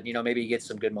stinks, but, maybe he gets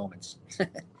some good moments.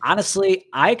 Honestly,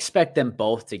 I expect them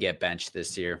both to get benched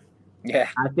this year. Yeah.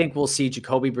 I think we'll see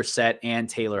Jacoby Brissett and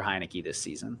Taylor Heineke this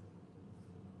season.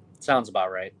 Sounds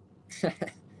about right.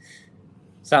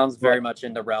 Sounds very much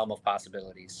in the realm of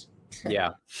possibilities.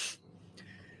 Yeah.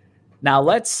 Now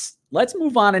let's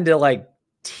move on into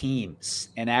teams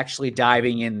and actually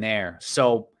diving in there.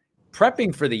 So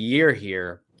prepping for the year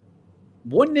here,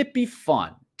 wouldn't it be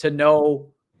fun to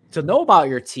know about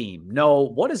your team? Know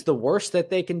what is the worst that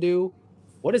they can do?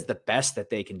 What is the best that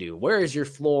they can do? Where is your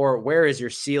floor? Where is your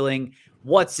ceiling?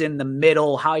 What's in the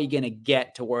middle? How are you going to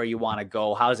get to where you want to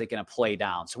go? How is it going to play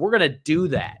down? So we're going to do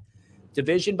that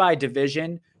division by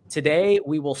division. Today,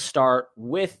 we will start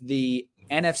with the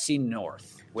NFC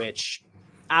North, which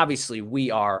obviously we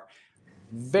are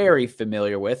very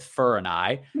familiar with, Fur and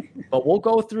I, but we'll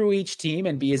go through each team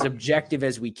and be as objective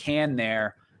as we can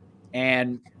there.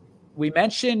 And we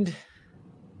mentioned,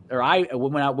 when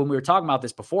we were talking about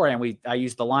this before, and I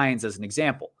used the Lions as an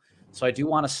example. So I do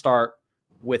want to start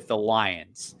with the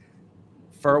Lions.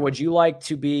 Fur, would you like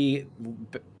to be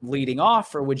leading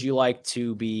off, or would you like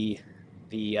to be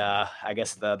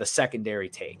the secondary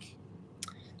take?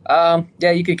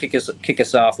 Yeah, you could kick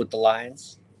us off with the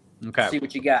Lions. Okay. See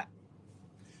what you got.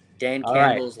 Dan All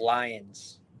Campbell's right.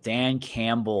 Lions. Dan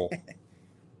Campbell.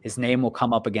 His name will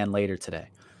come up again later today.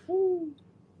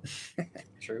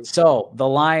 True. So the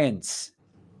Lions,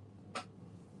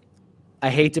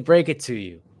 I hate to break it to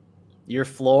you. Your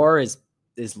floor is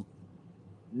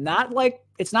not like,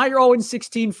 it's not your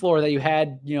 0-16 floor that you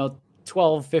had,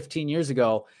 12, 15 years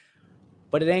ago,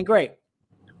 but it ain't great.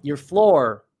 Your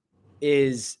floor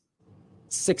is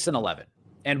 6-11.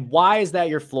 And why is that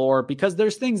your floor? Because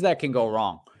there's things that can go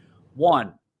wrong.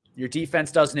 One, your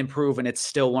defense doesn't improve and it's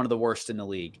still one of the worst in the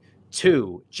league.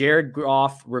 Two, Jared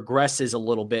Goff regresses a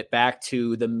little bit back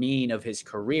to the mean of his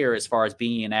career as far as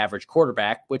being an average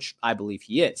quarterback, which I believe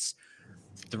he is.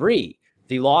 Three,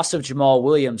 the loss of Jamal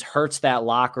Williams hurts that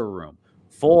locker room.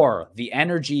 Four, the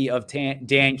energy of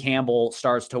Dan Campbell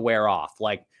starts to wear off.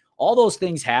 Like, all those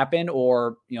things happen,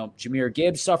 or, Jahmyr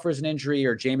Gibbs suffers an injury,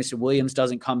 or Jameson Williams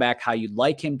doesn't come back how you'd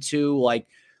like him to. Like,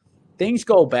 things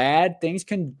go bad. Things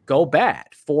can go bad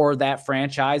for that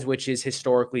franchise, which is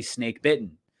historically snake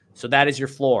bitten. So that is your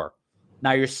floor.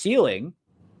 Now your ceiling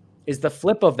is the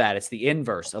flip of that. It's the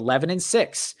inverse,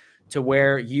 11-6, to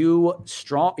where you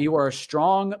are a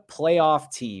strong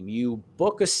playoff team. You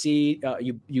book a seat.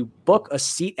 You book a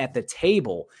seat at the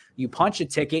table. You punch a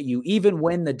ticket. You even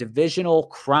win the divisional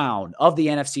crown of the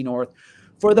NFC North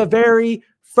for the very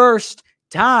first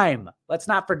time. Let's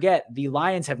not forget, the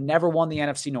Lions have never won the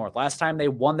NFC North. Last time they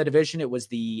won the division, it was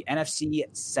the NFC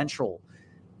Central.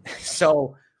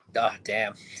 So, oh,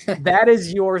 damn. That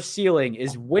is your ceiling,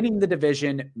 is winning the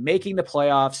division, making the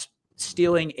playoffs,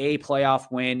 stealing a playoff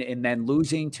win, and then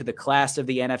losing to the class of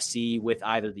the NFC with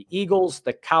either the Eagles,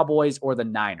 the Cowboys, or the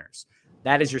Niners.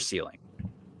 That is your ceiling.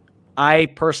 I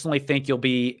personally think you'll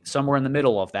be somewhere in the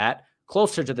middle of that,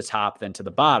 closer to the top than to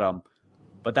the bottom,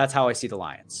 but that's how I see the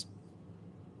Lions.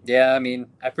 Yeah, I mean,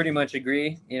 I pretty much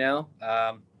agree,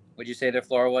 Would you say their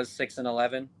floor was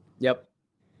 6-11? Yep.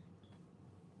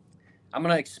 I'm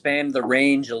going to expand the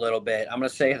range a little bit. I'm going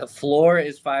to say the floor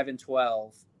is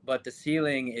 5-12, but the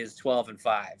ceiling is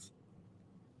 12-5.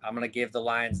 I'm going to give the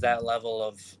Lions that level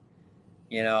of,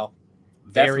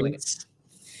 definitely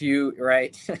few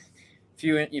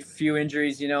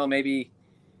injuries, maybe,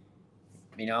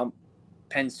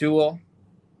 Pensuel,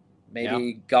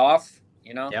 maybe Goff,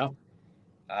 Yeah.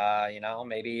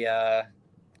 Maybe a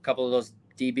couple of those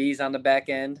DBs on the back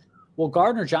end. Well,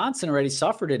 Gardner Johnson already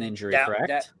suffered an injury,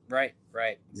 correct? Right.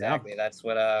 Exactly. Yeah. That's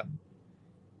what,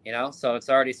 so it's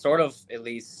already sort of, at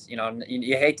least,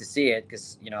 you hate to see it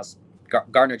because,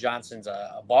 Gardner Johnson's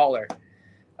a baller.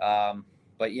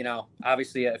 But,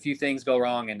 obviously a few things go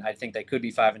wrong, and I think they could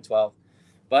be 5-12.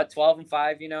 But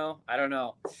 12-5, I don't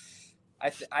know.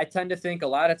 I tend to think a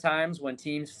lot of times when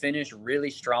teams finish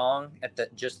really strong at the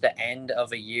end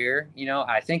of a year,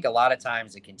 I think a lot of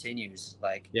times it continues.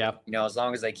 Like, as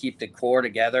long as they keep the core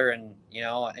together and,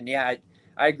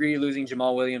 I agree losing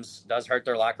Jamal Williams does hurt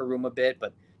their locker room a bit,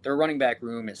 but their running back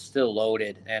room is still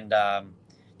loaded. And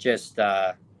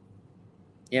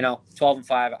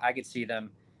 12-5, I could see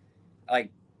them,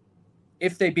 like,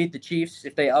 if they beat the Chiefs,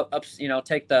 if they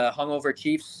take the hungover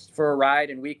Chiefs for a ride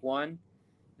in week 1,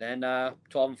 then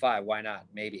 12-5, why not?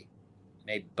 Maybe,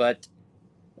 but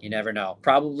you never know.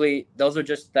 Probably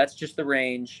that's just the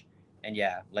range, and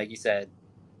yeah, like you said,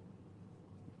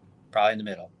 probably in the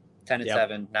middle,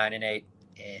 10-7, 9-8,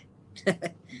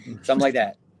 something like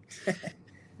that.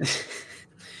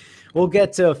 We'll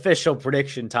get to official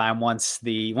prediction time once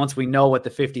we know what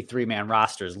the 53-man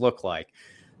rosters look like.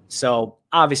 So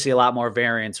obviously a lot more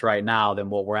variance right now than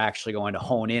what we're actually going to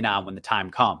hone in on when the time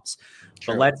comes.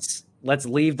 True. But let's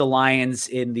leave the Lions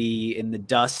in the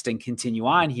dust and continue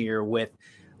on here with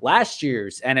last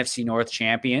year's NFC North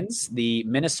champions, the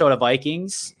Minnesota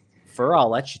Vikings. I'll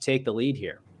let you take the lead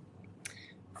here.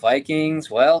 Vikings,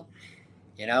 well,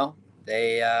 they're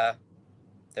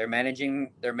managing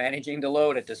the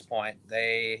load at this point.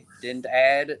 They didn't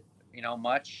add,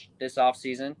 much this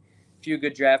offseason. A few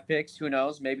good draft picks. Who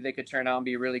knows? Maybe they could turn out and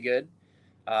be really good.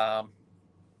 But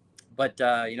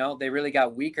they really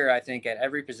got weaker, I think, at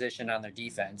every position on their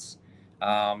defense.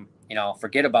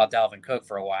 Forget about Dalvin Cook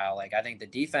for a while. Like, I think the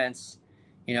defense,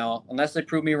 unless they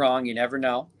prove me wrong, you never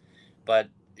know. But,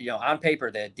 on paper,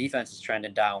 the defense is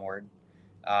trending downward.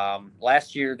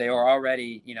 Last year, they were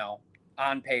already,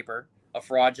 on paper, a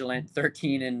fraudulent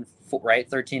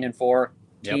 13-4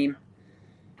 team. Yep.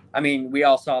 I mean, we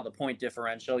all saw the point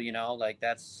differential, like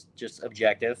that's just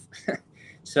objective.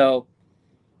 So,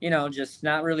 just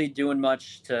not really doing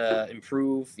much to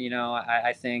improve,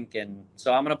 I think. And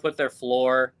so I'm going to put their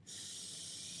floor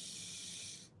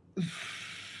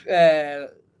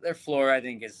their floor, I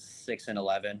think, is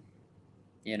 6-11.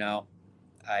 You know,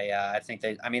 I think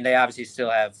they obviously still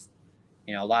have,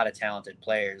 a lot of talented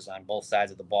players on both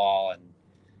sides of the ball.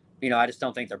 And, I just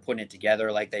don't think they're putting it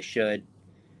together like they should.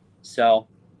 So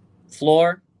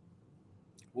floor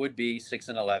would be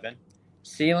 6-11.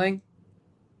 Ceiling,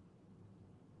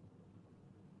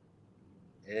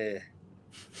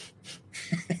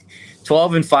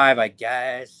 12-5, I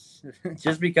guess.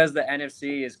 Just because the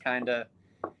NFC is kind of,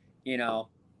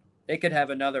 they could have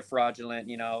another fraudulent,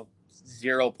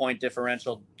 0-point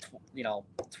differential,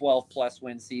 12 plus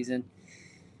win season.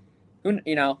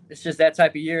 It's just that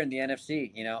type of year in the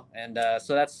NFC, and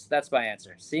so that's my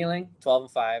answer. Ceiling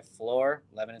 12-5, floor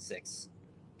 11-6,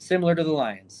 similar to the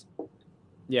Lions.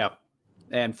 Yeah,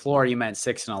 and floor you meant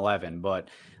 6-11, but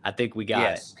I think we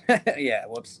got it. Yeah,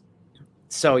 whoops.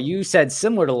 So you said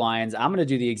similar to Lions. I'm going to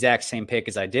do the exact same pick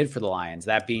as I did for the Lions,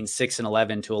 that being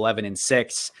 6-11 to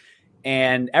 11-6.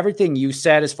 And everything you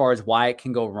said as far as why it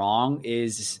can go wrong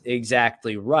is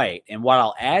exactly right. And what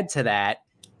I'll add to that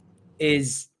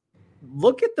is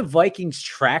look at the Vikings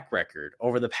track record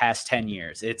over the past 10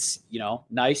 years. It's,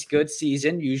 nice, good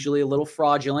season, usually a little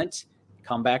fraudulent,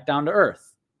 come back down to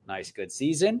earth. Nice, good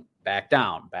season, back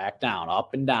down,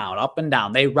 up and down, up and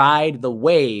down. They ride the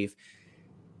wave.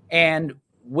 And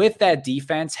with that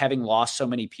defense having lost so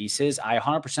many pieces, I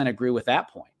 100% agree with that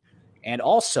point. And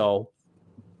also,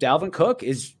 Dalvin Cook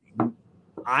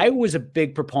I was a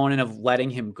big proponent of letting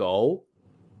him go,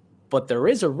 but there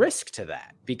is a risk to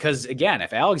that because, again,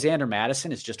 if Alexander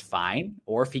Mattison is just fine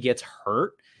or if he gets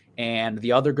hurt and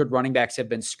the other good running backs have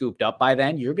been scooped up by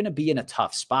then, you're going to be in a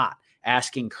tough spot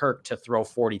asking Kirk to throw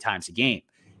 40 times a game.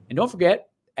 And don't forget,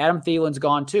 Adam Thielen's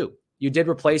gone too. You did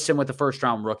replace him with a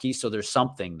first-round rookie, so there's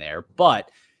something there. But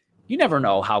you never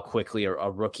know how quickly a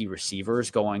rookie receiver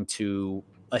is going to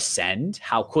ascend,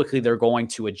 how quickly they're going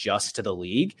to adjust to the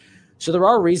league. So there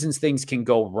are reasons things can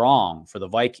go wrong for the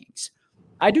Vikings.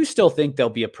 I do still think they'll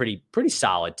be a pretty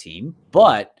solid team,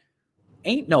 but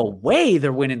ain't no way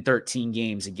they're winning 13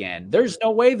 games again. There's no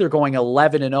way they're going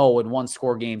 11-0 in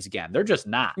one-score games again. They're just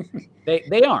not.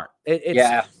 They aren't.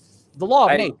 It's the law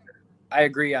of nature. I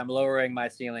agree. I'm lowering my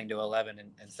ceiling to 11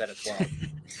 instead of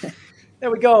 12. There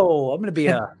we go. I'm going to be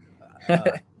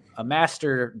a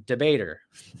master debater.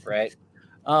 Right.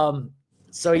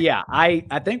 So yeah,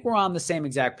 I think we're on the same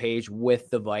exact page with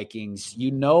the Vikings.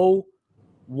 You know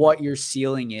what your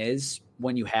ceiling is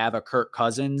when you have a Kirk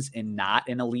Cousins and not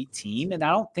an elite team. And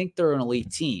I don't think they're an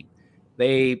elite team.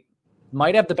 They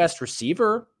might have the best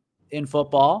receiver in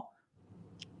football,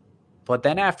 but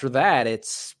then after that,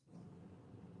 it's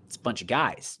a bunch of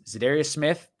guys. Zadarius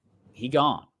Smith, he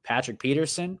gone. Patrick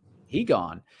Peterson, he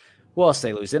gone. Who else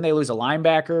they lose? Then they lose a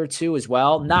linebacker or two as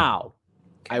well. Now,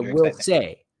 I will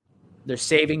say their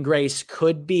saving grace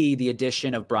could be the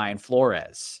addition of Brian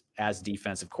Flores as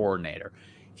defensive coordinator.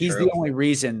 He's the only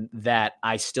reason that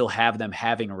I still have them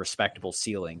having a respectable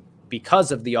ceiling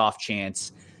because of the off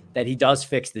chance that he does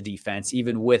fix the defense,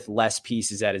 even with less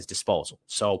pieces at his disposal.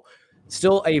 So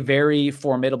still a very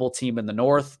formidable team in the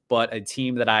North, but a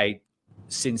team that I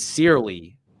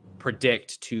sincerely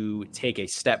predict to take a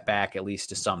step back, at least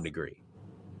to some degree.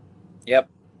 Yep.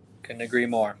 Couldn't agree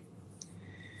more.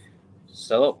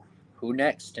 So who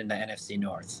next in the NFC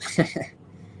North?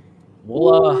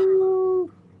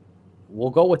 We'll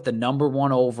go with the number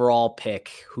one overall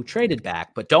pick who traded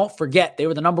back, but don't forget they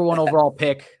were the number one overall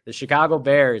pick, the Chicago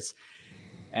Bears.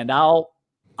 And I'll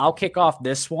kick off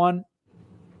this one.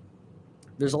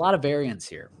 There's a lot of variance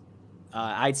here.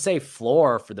 I'd say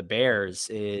floor for the Bears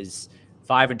is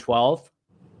 5-12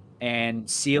 and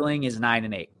ceiling is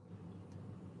 9-8.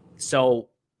 So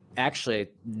actually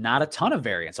not a ton of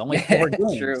variance, only 4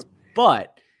 games, True.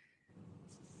 But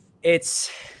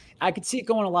I could see it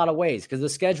going a lot of ways because the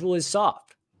schedule is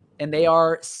soft and they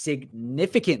are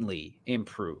significantly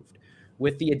improved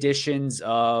with the additions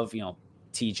of,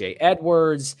 TJ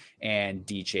Edwards and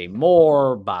DJ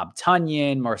Moore, Bob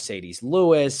Tunyon, Mercedes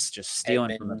Lewis, just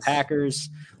stealing from the Packers.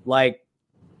 Like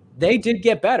they did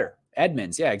get better.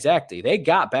 Edmonds. Yeah, exactly. They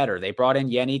got better. They brought in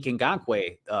Yannick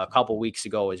Ngakoue a couple weeks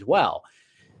ago as well.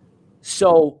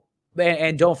 So,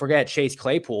 and don't forget Chase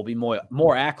Claypool will be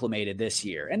more acclimated this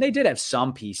year. And they did have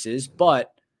some pieces,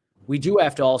 but we do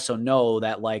have to also know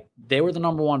that they were the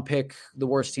number one pick, the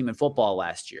worst team in football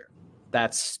last year.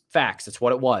 That's facts. That's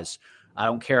what it was. I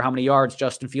don't care how many yards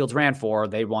Justin Fields ran for.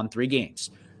 They won 3 games.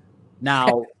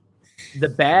 Now, the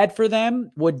bad for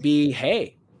them would be,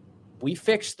 hey, we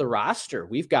fixed the roster.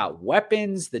 We've got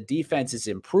weapons. The defense is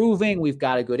improving. We've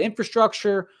got a good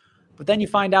infrastructure. But then you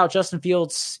find out Justin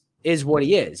Fields is what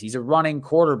he is. He's a running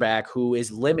quarterback who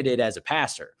is limited as a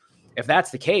passer. If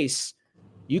that's the case,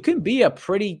 you can be a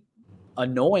pretty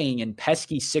annoying and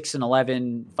pesky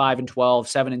 6-11, 5-12,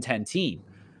 7-10 team.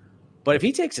 But if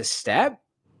he takes a step,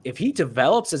 if he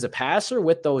develops as a passer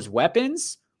with those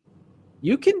weapons,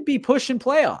 you can be pushing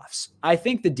playoffs. I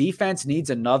think the defense needs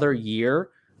another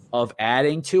year of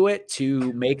adding to it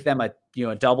to make them a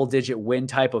double-digit win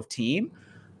type of team.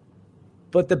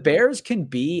 But the Bears can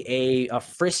be a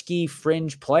frisky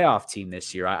fringe playoff team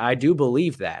this year. I do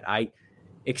believe that. I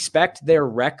expect their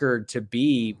record to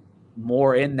be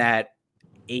more in that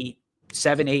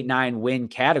 7, 8, 9 win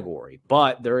category.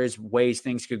 But there is ways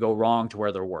things could go wrong to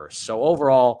where they're worse. So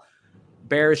overall,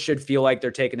 Bears should feel like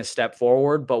they're taking a step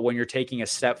forward. But when you're taking a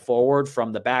step forward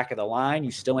from the back of the line,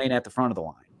 you still ain't at the front of the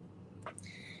line.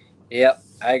 Yep,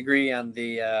 I agree on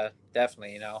the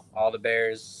definitely, all the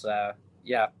Bears,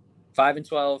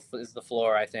 5-12 is the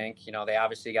floor, I think. They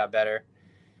obviously got better.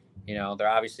 They're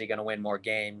obviously going to win more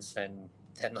games than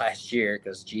last year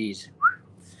because, geez.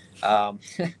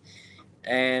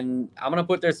 And I'm going to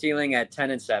put their ceiling at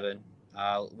 10-7,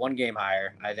 one game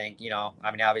higher, I think.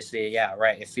 Obviously, yeah,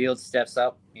 right. If Fields steps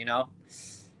up,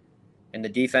 and the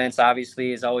defense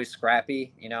obviously is always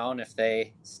scrappy, and if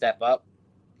they step up,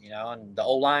 and the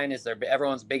O-line is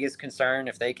everyone's biggest concern.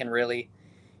 If they can really,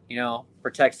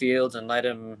 protect Fields and let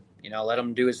him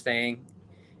do his thing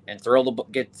and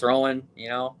get throwing,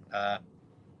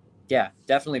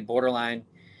 definitely borderline,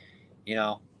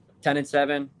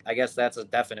 10-7. I guess that's a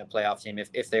definite playoff team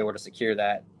if they were to secure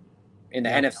that in the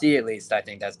NFC, at least. I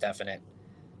think that's definite.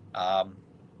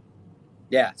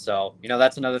 So,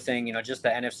 that's another thing, just the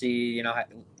NFC,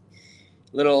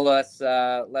 little less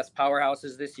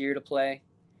powerhouses this year to play.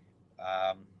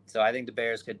 So I think the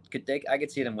Bears I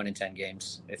could see them winning 10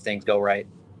 games if things go right.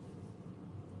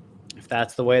 If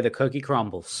that's the way the cookie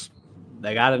crumbles.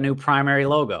 They got a new primary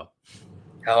logo.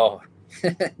 Oh,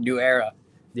 new era.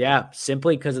 Yeah,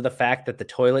 simply because of the fact that the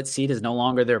toilet seat is no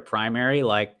longer their primary.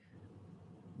 Like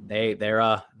they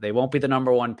won't be the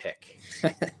number one pick.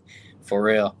 For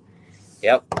real.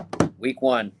 Yep. Week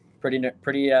 1.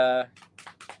 Pretty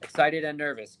excited and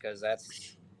nervous because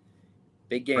that's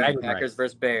big game. Packers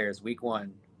versus Bears, week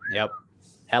 1. Yep.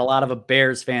 Had a lot of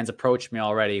Bears fans approach me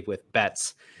already with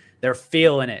bets. They're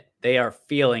feeling it. They are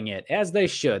feeling it, as they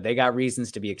should. They got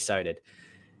reasons to be excited.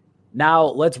 Now,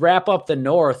 let's wrap up the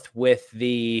North with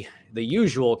the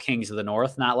usual Kings of the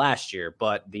North, not last year,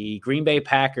 but the Green Bay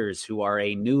Packers, who are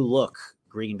a new look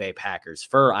Green Bay Packers.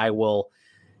 I will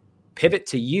pivot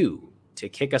to you to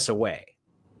kick us away.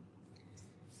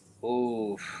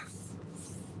 Ooh.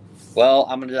 Well,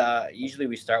 I'm going to usually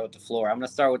we start with the floor. I'm going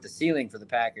to start with the ceiling for the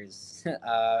Packers.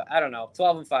 I don't know,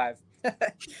 12-5.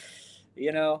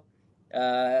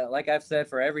 Like I've said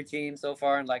for every team so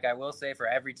far, and like I will say for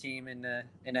every team in the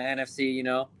NFC,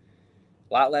 a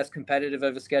lot less competitive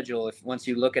of a schedule. Once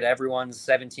you look at everyone's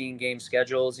 17-game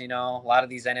schedules, a lot of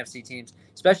these NFC teams,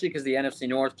 especially because the NFC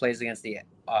North plays against the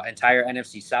entire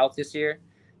NFC South this year.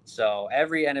 So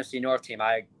every NFC North team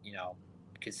I,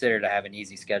 consider to have an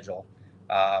easy schedule.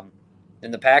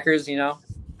 And the Packers,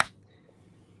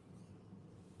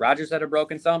 Rodgers had a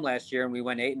broken thumb last year and we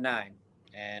went 8-9.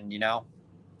 And,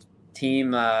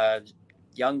 team,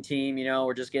 young team,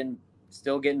 we're just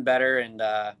still getting better. And,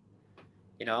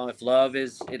 if Love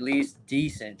is at least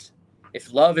decent,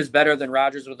 if Love is better than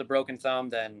Rodgers with a broken thumb,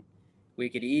 then we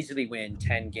could easily win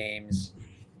 10 games,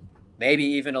 maybe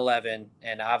even 11.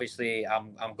 And obviously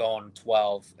I'm going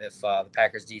 12 if the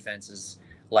Packers defense is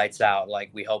lights out like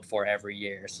we hope for every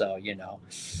year. So,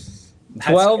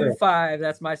 12-5,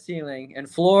 that's my ceiling. And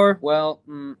floor, well,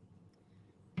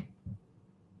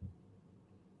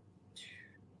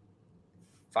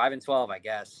 5-12, I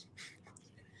guess.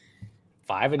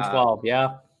 5-12,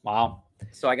 yeah. Wow.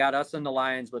 So I got us and the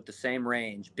Lions with the same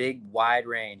range, big, wide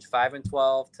range,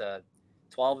 5-12 to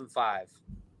 12-5.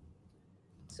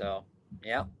 So,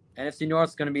 yeah, NFC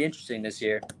North is going to be interesting this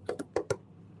year.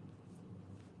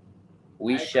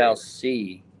 We shall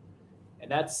see. And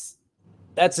that's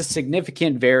a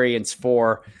significant variance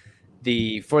for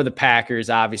the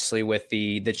Packers, obviously, with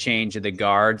the change of the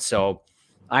guard. So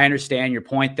I understand your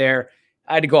point there.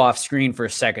 I had to go off screen for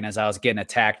a second as I was getting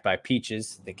attacked by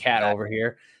Peaches, the cat over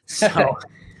here. So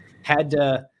had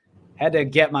to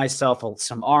get myself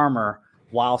some armor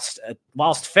whilst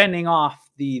fending off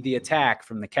the attack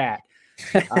from the cat.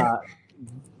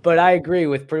 But I agree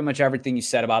with pretty much everything you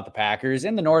said about the Packers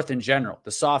and the North in general. The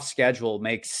soft schedule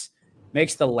makes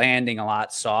the landing a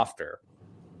lot softer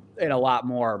and a lot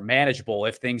more manageable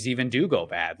if things even do go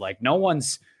bad. Like no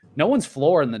one's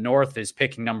floor in the North is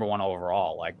picking number 1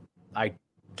 overall. Like I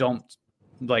don't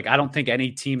think any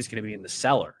team is going to be in the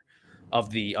cellar of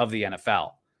the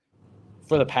NFL.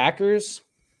 For the Packers,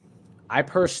 I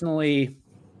personally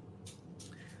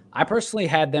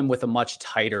had them with a much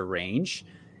tighter range.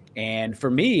 And for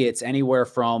me, it's anywhere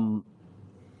from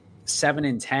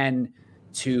 7-10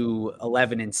 to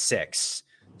 11-6.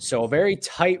 So a very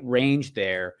tight range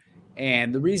there.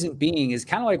 And the reason being is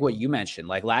kind of like what you mentioned.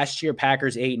 Like last year,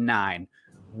 Packers 8-9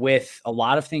 with a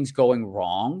lot of things going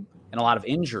wrong and a lot of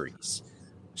injuries.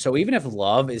 So even if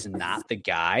Love is not the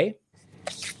guy,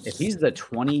 if he's the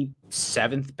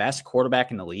 27th best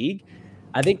quarterback in the league,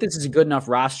 I think this is a good enough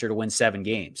roster to win 7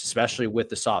 games, especially with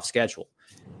the soft schedule.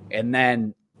 And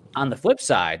then on the flip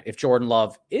side, if Jordan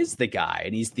Love is the guy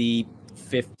and he's the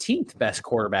 15th best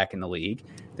quarterback in the league,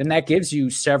 then that gives you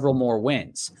several more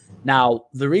wins. Now,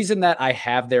 the reason that I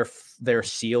have their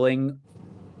ceiling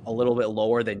a little bit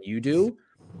lower than you do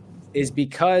is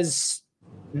because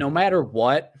no matter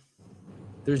what,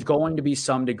 there's going to be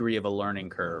some degree of a learning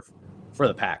curve for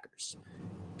the Packers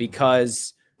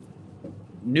because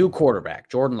new quarterback,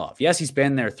 Jordan Love. Yes, he's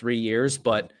been there 3 years,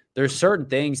 but there's certain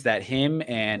things that him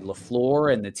and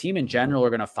LaFleur and the team in general are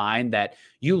going to find that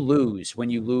you lose when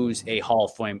you lose a Hall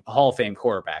of Fame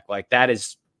quarterback. Like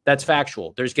that's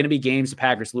factual. There's going to be games the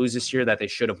Packers lose this year that they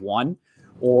should have won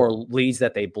or leads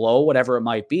that they blow, whatever it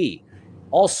might be.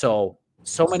 Also,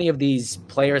 so many of these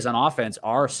players on offense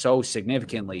are so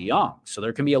significantly young. So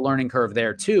there can be a learning curve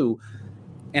there too.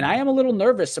 And I am a little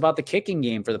nervous about the kicking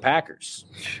game for the Packers.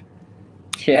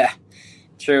 Yeah,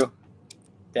 true.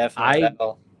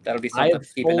 Definitely. That'll be something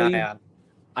to keep an eye on.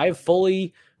 I've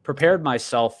fully prepared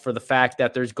myself for the fact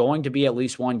that there's going to be at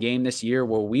least one game this year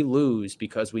where we lose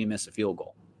because we miss a field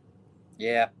goal.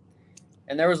 Yeah.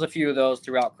 And there was a few of those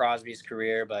throughout Crosby's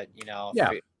career, but, you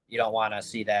don't want to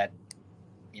see that,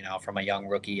 from a young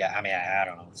rookie. I mean, I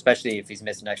don't know, especially if he's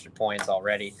missing extra points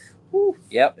already. Whew,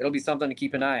 yep, it'll be something to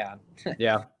keep an eye on.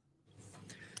 Yeah.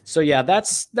 So, yeah,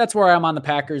 that's where I'm on the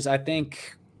Packers. I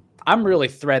think I'm really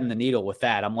threading the needle with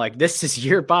that. I'm like, this is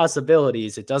your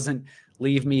possibilities. It doesn't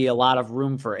leave me a lot of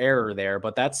room for error there,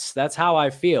 but that's how I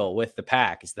feel with the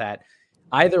Pack is that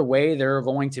either way, they're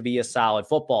going to be a solid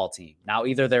football team. Now,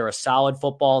 either they're a solid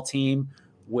football team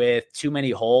with too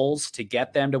many holes to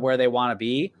get them to where they want to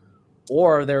be,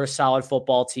 or they're a solid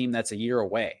football team that's a year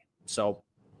away. So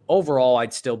overall,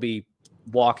 I'd still be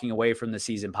walking away from the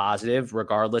season positive,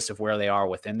 regardless of where they are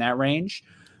within that range.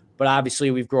 But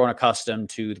obviously, we've grown accustomed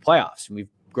to the playoffs, and we've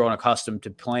grown accustomed to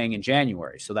playing in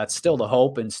January. So that's still the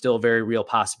hope and still a very real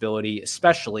possibility,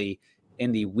 especially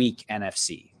in the weak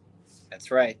NFC. That's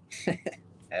right.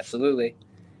 Absolutely.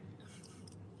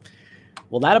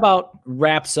 Well, that about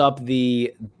wraps up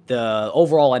the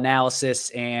overall analysis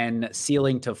and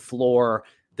ceiling to floor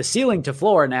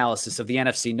analysis of the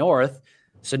NFC North.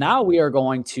 So now we are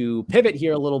going to pivot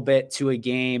here a little bit to a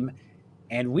game,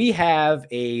 and we have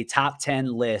a top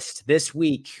 10 list this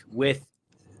week with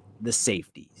the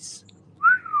safeties.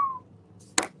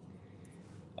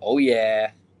 Oh,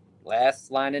 yeah.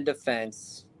 Last line of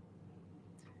defense.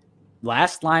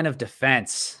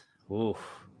 Ooh.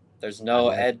 There's no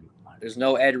Ed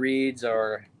Reeds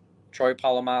or Troy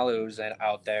Polamalu's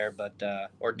out there, but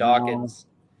or Dawkins.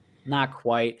 No, not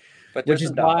quite. But which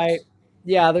is why,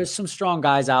 there's some strong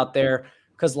guys out there.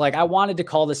 Because I wanted to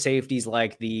call the safeties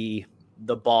like the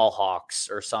ball hawks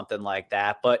or something like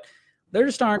that, but there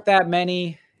just aren't that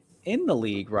many in the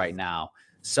league right now.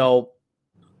 So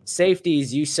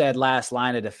safeties, you said last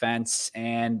line of defense,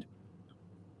 and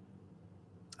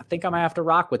I think I'm going to have to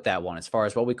rock with that one as far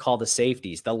as what we call the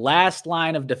safeties. The last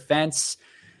line of defense,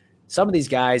 some of these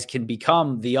guys can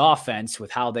become the offense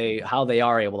with how they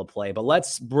are able to play. But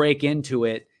let's break into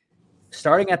it,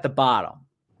 starting at the bottom.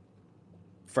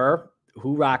 Fur,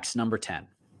 who rocks number 10?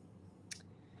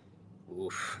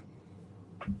 Oof.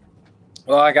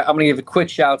 Well, I'm going to give a quick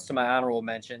shouts to my honorable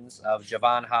mentions of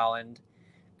Javon Holland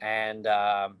and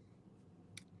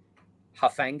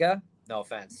Hufanga. No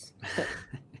offense.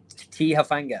 T.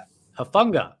 Hufanga.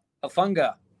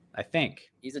 Hufanga. I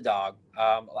think he's a dog.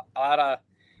 A lot of,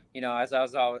 as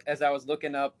I was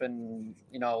looking up and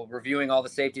reviewing all the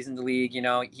safeties in the league,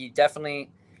 he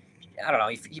definitely, I don't know,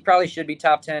 he probably should be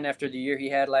top 10 after the year he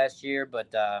had last year,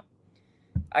 but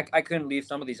I couldn't leave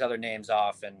some of these other names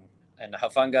off, and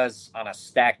Hufanga's on a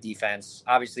stacked defense.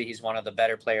 Obviously, he's one of the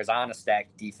better players on a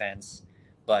stacked defense,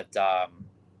 but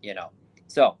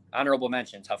so honorable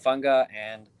mentions: Hufanga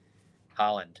and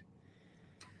Holland.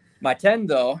 My 10,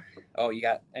 though. Oh, you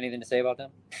got anything to say about them?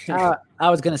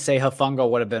 I was going to say Hufanga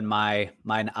would have been my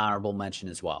honorable mention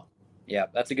as well. Yeah,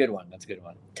 that's a good one.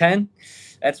 10,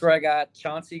 that's where I got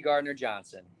Chauncey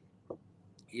Gardner-Johnson.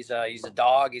 He's a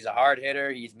dog. He's a hard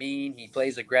hitter. He's mean. He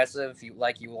plays aggressive. You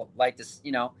like to,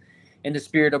 in the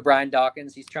spirit of Brian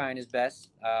Dawkins, he's trying his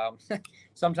best.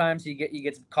 Sometimes he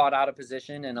gets caught out of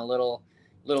position and a little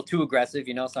too aggressive,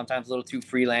 sometimes a little too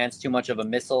freelance, too much of a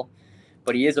missile.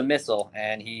 But he is a missile,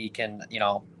 and he can,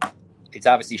 it's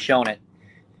obviously shown it.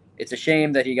 It's a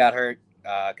shame that he got hurt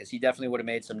because he definitely would have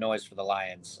made some noise for the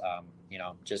Lions.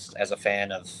 Just as a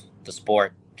fan of the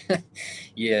sport,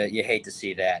 you hate to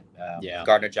see that.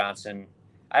 Gardner Johnson,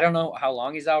 I don't know how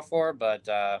long he's out for, but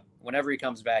whenever he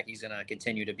comes back, he's going to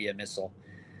continue to be a missile.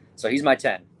 So he's my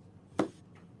 10.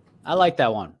 I like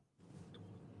that one.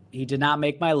 He did not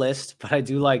make my list, but I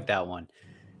do like that one.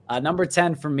 Number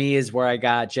 10 for me is where I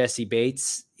got Jesse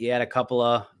Bates. He had a couple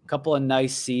of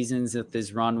nice seasons with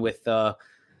his run with the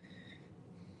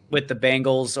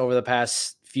Bengals over the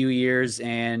past few years,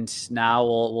 and now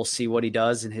we'll see what he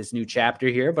does in his new chapter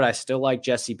here. But I still like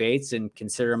Jesse Bates and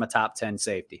consider him a top 10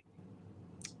 safety.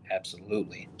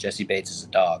 Absolutely, Jesse Bates is a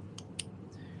dog.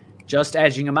 Just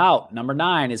edging him out, number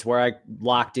 9 is where I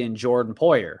locked in Jordan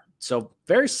Poyer. So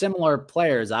very similar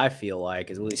players, I feel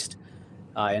like, at least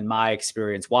in my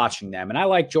experience watching them. And I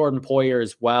like Jordan Poyer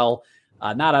as well.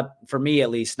 For me at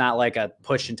least, not like a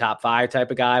pushing top 5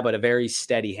 type of guy, but a very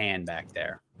steady hand back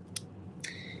there.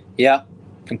 Yeah,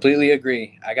 completely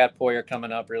agree. I got Poyer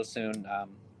coming up real soon.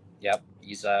 Yep,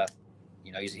 he's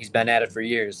been at it for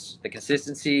years. The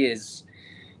consistency is,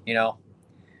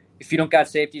 if you don't got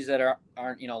safeties that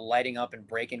aren't lighting up and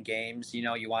breaking games,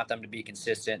 you want them to be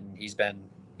consistent, and he's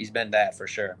been that for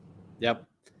sure. Yep.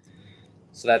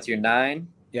 So that's your 9.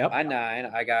 Yep. My 9,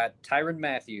 I got Tyrann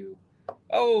Mathieu.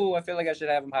 Oh, I feel like I should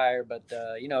have him higher, but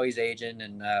he's aging,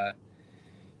 and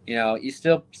he's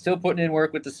still putting in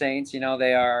work with the Saints.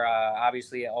 They are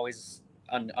obviously always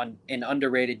an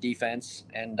underrated defense,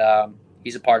 and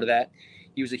he's a part of that.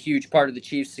 He was a huge part of the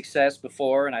Chiefs' success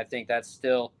before, and I think that's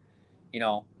still,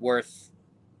 worth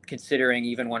considering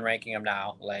even when ranking him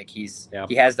now. Like he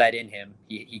has that in him.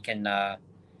 He can,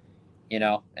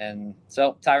 and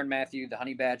so Tyrann Mathieu, the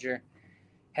Honey Badger,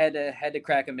 had to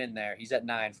crack him in there. He's at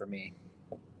 9 for me.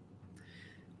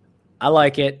 I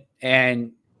like it,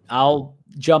 and I'll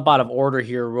jump out of order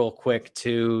here real quick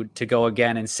to go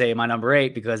again and say my number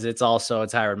 8 because it's also a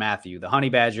Tyrann Mathieu. The Honey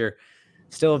Badger,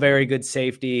 still a very good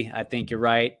safety. I think you're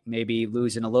right. Maybe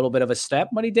losing a little bit of a step,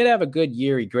 but he did have a good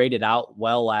year. He graded out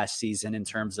well last season in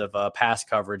terms of pass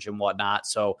coverage and whatnot.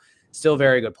 So still a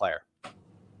very good player.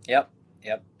 Yep.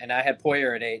 And I had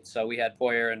Poyer at 8, so we had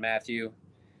Poyer and Mathieu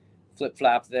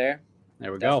flip-flop there.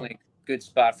 There we Definitely go. Good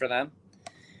spot for them.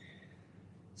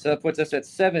 So that puts us at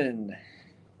 7.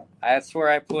 That's where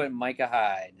I put Micah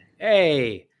Hyde.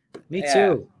 Hey, me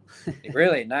too.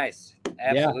 Really nice.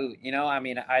 Absolutely.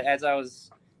 Yeah. As I was,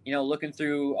 looking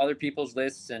through other people's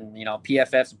lists and,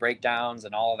 PFF's breakdowns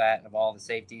and all of that, of all the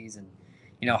safeties, and,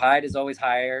 Hyde is always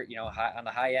higher, on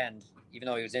the high end, even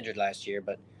though he was injured last year.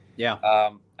 But yeah,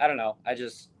 I don't know.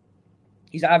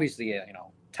 He's obviously a,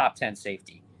 top 10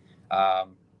 safety.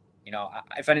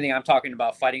 If anything, I'm talking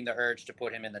about fighting the urge to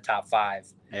put him in the top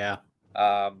 5. Yeah.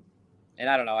 And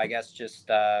I don't know, I guess just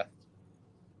the,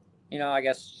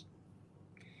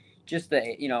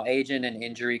 agent and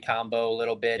injury combo a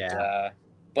little bit. Yeah.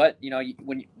 But,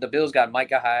 when the Bills got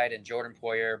Micah Hyde and Jordan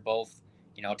Poyer, both,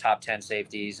 top 10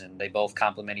 safeties, and they both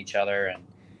complement each other and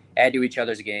add to each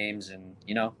other's games. And,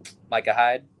 Micah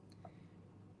Hyde,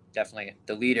 definitely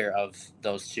the leader of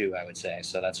those two, I would say.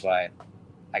 So that's why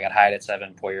I got Hyde at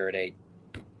 7, Poyer at 8.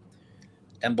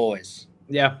 Them boys.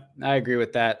 Yeah, I agree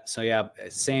with that. So, yeah,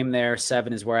 same there.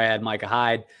 7 is where I had Micah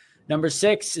Hyde. Number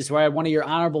 6 is where I had one of your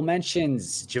honorable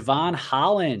mentions, Javon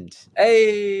Holland.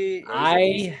 Hey,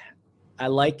 I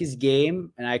like his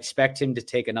game, and I expect him to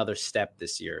take another step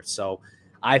this year. So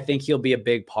I think he'll be a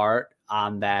big part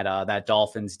on that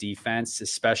Dolphins defense,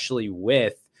 especially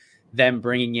with them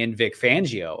bringing in Vic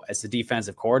Fangio as the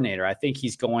defensive coordinator. I think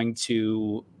he's going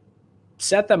to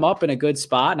set them up in a good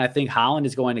spot, and I think Holland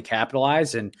is going to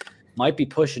capitalize and might be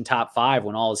pushing top 5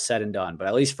 when all is said and done. But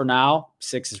at least for now,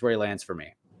 6 is where he lands for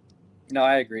me. No,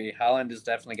 I agree. Holland has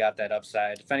definitely got that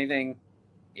upside. If anything,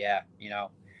 I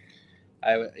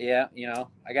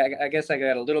guess I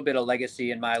got a little bit of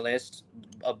legacy in my list,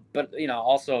 but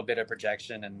also a bit of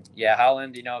projection. And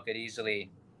Holland, could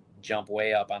easily jump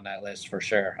way up on that list for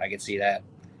sure. I could see that.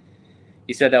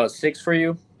 You said that was 6 for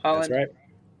you, Holland? That's right.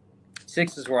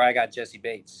 6 is where I got Jesse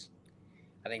Bates.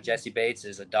 I think Jesse Bates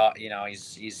is a dog.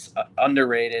 He's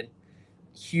underrated,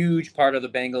 huge part of the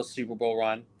Bengals Super Bowl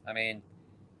run. I mean,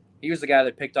 he was the guy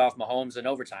that picked off Mahomes in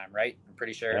overtime, right? I'm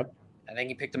pretty sure. Yep. I think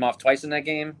he picked him off twice in that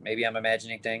game. Maybe I'm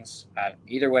imagining things.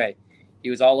 Either way, he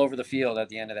was all over the field at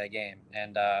the end of that game.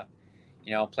 And,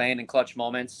 playing in clutch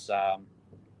moments.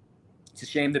 It's a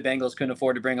shame the Bengals couldn't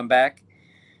afford to bring him back.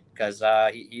 because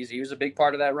he was a big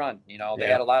part of that run. You know, they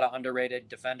had a lot of underrated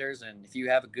defenders, and if you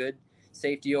have a good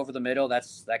safety over the middle, that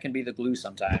can be the glue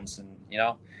sometimes. And you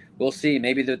know, we'll see.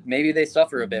 Maybe they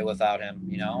suffer a bit without him.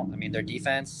 You know, I mean, their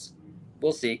defense,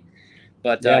 we'll see.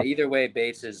 But either way,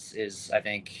 Bates is I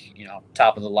think, you know,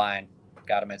 top of the line.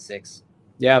 Got him at 6.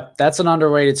 Yeah, that's an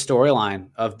underrated storyline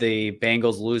of the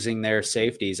Bengals losing their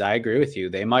safeties. I agree with you.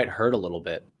 They might hurt a little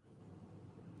bit.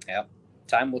 Yeah,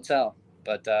 time will tell.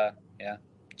 But yeah,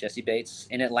 Jesse Bates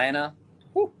in Atlanta.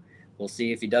 Whew, we'll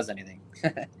see if he does anything.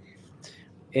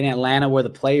 In Atlanta, where the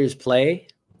players play.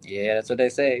 Yeah, that's what they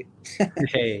say.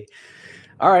 Hey,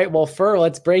 all right. Well,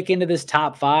 let's break into this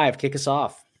top 5. Kick us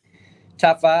off.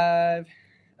 Top 5.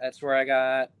 That's where I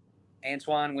got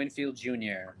Antoine Winfield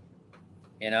Jr.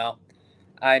 You know,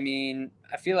 I mean,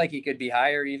 I feel like he could be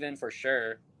higher even for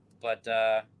sure, but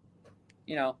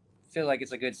you know, feel like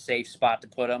it's a good safe spot to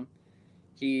put him.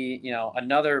 He, you know,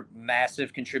 another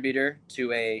massive contributor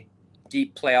to a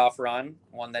deep playoff run,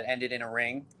 one that ended in a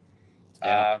ring.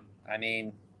 Yeah. I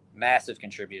mean, massive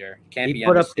contributor. He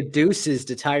put up the deuces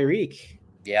to Tyreek.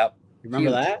 Yep.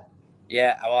 Remember that?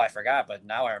 Yeah. Well, I forgot, but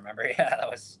now I remember. Yeah, that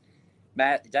was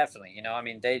Matt. Definitely. You know, I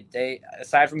mean, they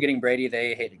aside from getting Brady,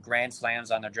 they hit grand slams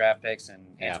on their draft picks, and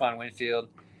Antoine Winfield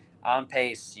on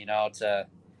pace, you know, to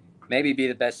maybe be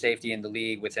the best safety in the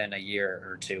league within a year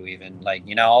or two, even. Like,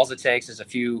 you know, all it takes is a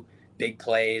few big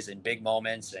plays and big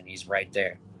moments, and he's right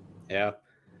there. Yeah,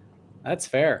 that's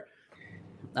fair.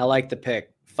 I like the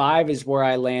pick. 5 is where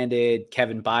I landed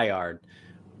Kevin Byard.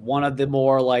 One of the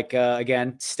more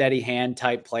again, steady hand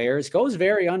type players. Goes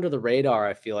very under the radar,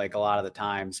 I feel like, a lot of the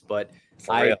times, but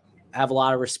I have a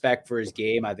lot of respect for his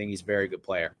game. I think he's a very good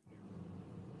player.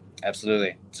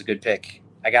 Absolutely. It's a good pick.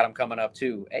 I got him coming up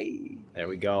too. Hey, there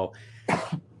we go.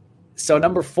 So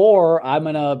number 4, I'm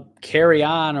going to carry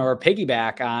on or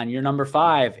piggyback on your number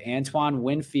 5, Antoine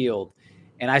Winfield.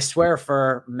 And I swear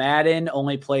for Madden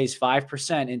only plays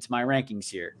 5% into my rankings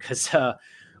here, because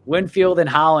Winfield and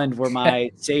Holland were my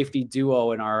safety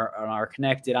duo in our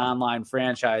connected online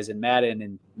franchise in Madden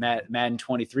and Madden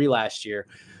 23 last year.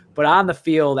 But on the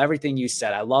field, everything you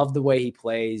said, I love the way he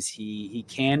plays. He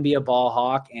can be a ball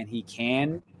hawk, and he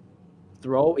can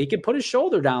throw. He can put his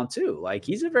shoulder down too. Like,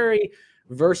 he's a very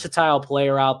versatile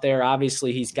player out there.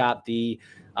 Obviously, he's got the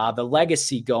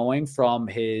legacy going from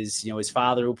his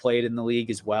father, who played in the league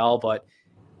as well. But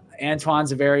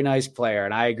Antoine's a very nice player,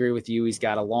 and I agree with you. He's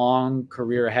got a long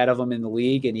career ahead of him in the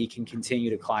league, and he can continue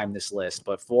to climb this list.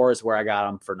 But 4 is where I got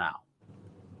him for now.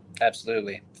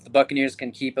 Absolutely. If the Buccaneers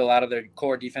can keep a lot of their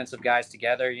core defensive guys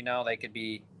together, you know, they could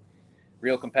be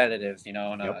real competitive, you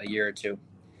know, in a year or two.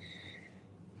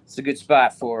 It's a good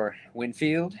spot for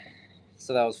Winfield.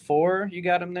 So that was 4. You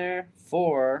got him there.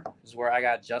 4 is where I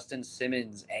got Justin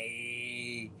Simmons.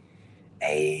 Hey,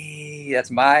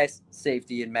 that's my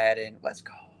safety in Madden. Let's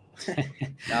go.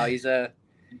 No, he's I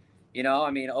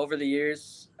mean, over the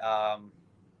years,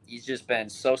 he's just been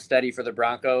so steady for the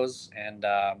Broncos. And,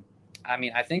 I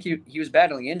mean, I think he was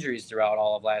battling injuries throughout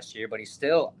all of last year, but he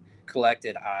still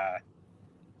collected, I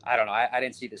don't know. I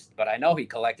didn't see this, but I know he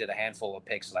collected a handful of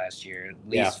picks last year, at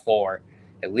least 4,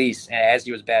 at least, as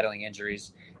he was battling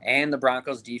injuries. And the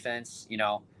Broncos defense, you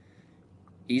know,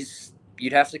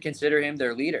 you'd have to consider him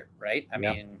their leader, right? I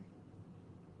mean,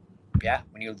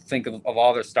 when you think of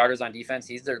all their starters on defense,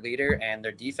 he's their leader, and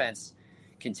their defense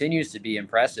continues to be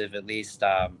impressive, at least.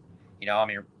 You know, I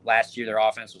mean, last year their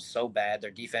offense was so bad,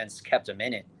 their defense kept them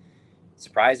in it,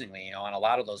 surprisingly, you know, on a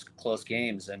lot of those close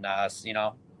games. And, you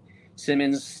know,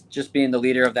 Simmons just being the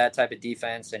leader of that type of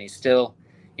defense, and he's still,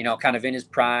 you know, kind of in his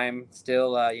prime,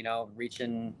 still, you know,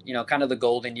 reaching, you know, kind of the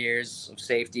golden years of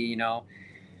safety. You know,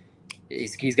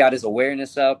 he's got his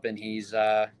awareness up, and he's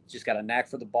just got a knack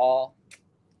for the ball.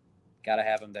 Got to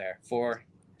have him there for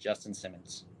Justin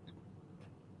Simmons.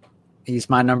 He's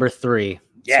my number 3.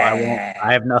 Yeah. So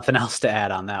I have nothing else to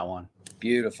add on that one.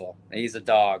 Beautiful. He's a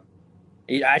dog.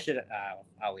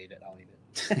 I'll leave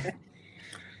it.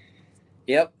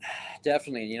 Yep,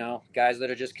 definitely. You know, guys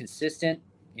that are just consistent,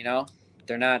 you know,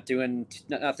 they're not doing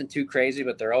nothing too crazy,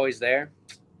 but they're always there.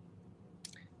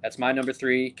 That's my number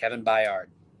 3, Kevin Byard.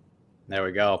 There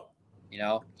we go. You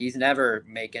know, he's never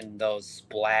making those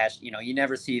splash. You know, you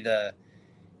never see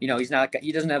he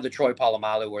doesn't have the Troy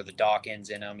Polamalu or the Dawkins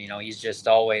in him. You know, he's just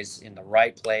always in the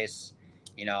right place,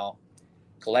 you know,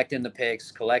 collecting the picks,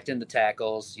 collecting the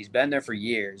tackles. He's been there for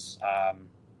years. I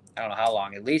don't know how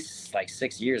long, at least like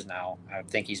 6 years now. I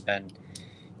think he's been,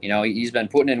 you know, he's been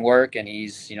putting in work, and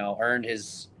he's, you know, earned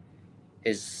his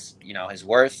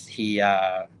worth.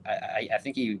 I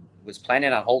think he was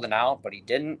planning on holding out, but he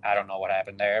didn't. I don't know what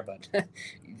happened there, but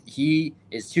he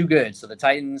is too good. So the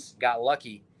Titans got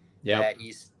lucky that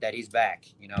he's back,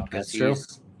 because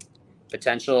he's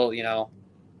potential,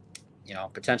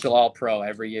 potential all-pro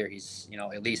every year. He's,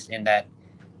 at least in that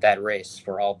race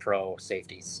for all-pro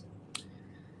safeties.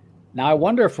 Now, I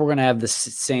wonder if we're going to have the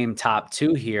same top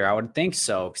two here. I would think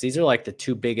so, because these are like the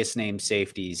two biggest name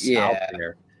safeties out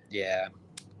there. Yeah.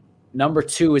 Number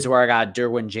 2 is where I got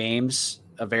Derwin James,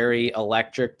 a very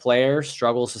electric player,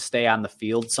 struggles to stay on the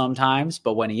field sometimes,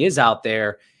 but when he is out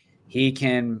there, he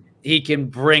can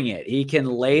bring it. He can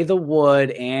lay the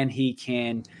wood, and he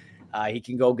can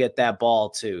go get that ball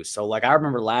too. So like I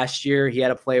remember last year he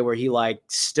had a play where he like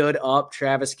stood up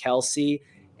Travis Kelce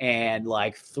and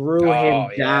like threw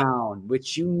him down,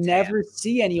 which you never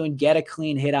see anyone get a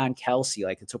clean hit on Kelce.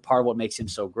 Like it's a part of what makes him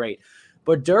so great.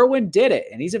 But Derwin did it,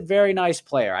 and he's a very nice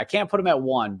player. I can't put him at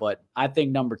 1, but I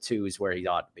think number 2 is where he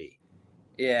ought to be.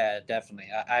 Yeah, definitely.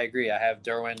 I agree. I have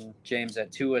Derwin James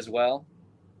at 2 as well.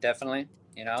 Definitely.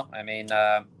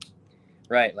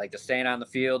 Right. Like the staying on the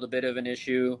field, a bit of an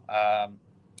issue.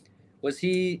 Was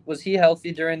he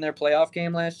healthy during their playoff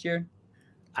game last year?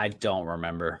 I don't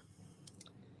remember.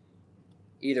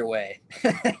 Either way,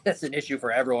 that's an issue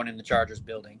for everyone in the Chargers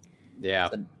building. Yeah.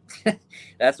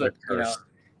 That's what,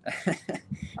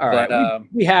 All right.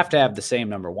 We have to have the same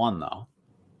number 1, though.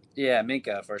 Yeah,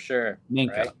 Minka, for sure.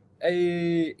 Minka.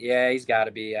 Right? Yeah, he's got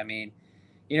to be. I mean,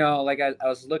 like I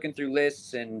was looking through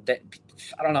lists, and I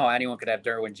don't know how anyone could have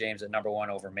Derwin James at number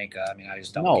 1 over Minka. I mean, I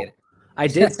just don't get it. I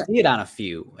did see it on a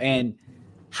few. And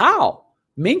how?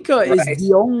 Minka is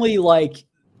the only, like,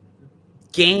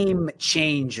 game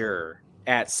changer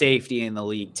at safety in the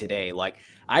league today. Like,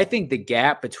 I think the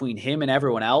gap between him and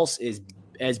everyone else is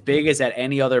as big as at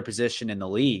any other position in the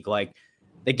league. Like,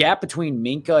 the gap between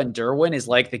Minka and Derwin is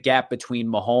like the gap between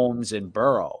Mahomes and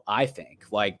Burrow, I think.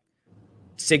 Like,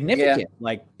 significant. Yeah.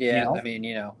 Like, I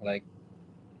mean, like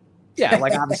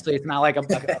obviously it's not like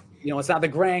it's not the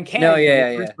Grand Canyon. No,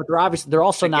 yeah. But they're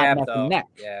also not neck and neck.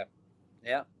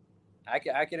 Yeah.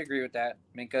 I could agree with that.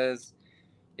 Minka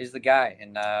is the guy.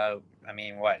 And I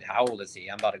mean, what? How old is he?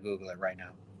 I'm about to Google it right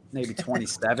now. Maybe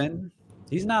 27.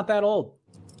 He's not that old.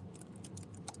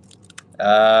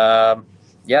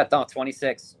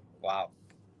 26. Wow.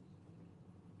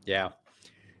 Yeah.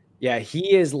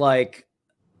 He is like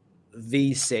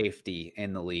the safety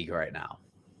in the league right now.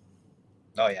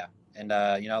 Oh yeah. And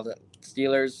the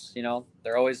Steelers,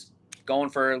 they're always going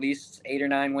for at least 8 or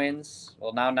 9 wins.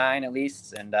 Well, now 9 at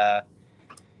least. And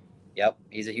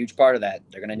he's a huge part of that.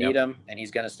 They're going to need him, and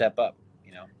he's going to step up,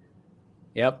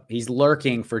 Yep. He's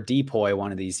lurking for Depoy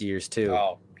one of these years too.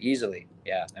 Oh, easily.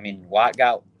 Yeah. I mean,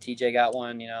 TJ got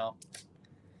one, Them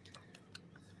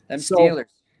Steelers.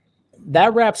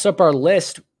 That wraps up our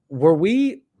list. Were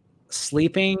we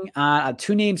sleeping on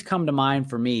 2 names come to mind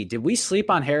for me? Did we sleep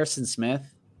on Harrison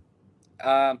Smith?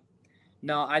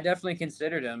 No, I definitely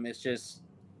considered him. It's just,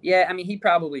 I mean, he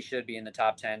probably should be in the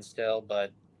top 10 still,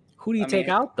 but who do you take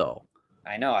out though?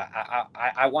 I know.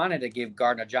 I wanted to give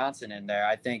Gardner Johnson in there.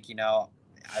 I think,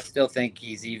 I still think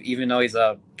he's, even though he's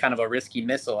a kind of a risky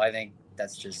missile, I think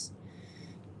that's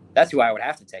who I would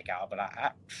have to take out. But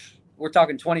we're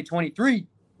talking 2023.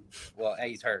 Well,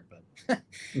 he's hurt, but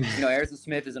Harrison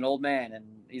Smith is an old man, and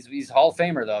he's Hall of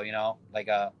Famer though. He's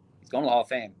going to the Hall of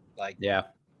Fame. Like,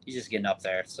 he's just getting up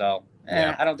there. So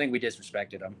I don't think we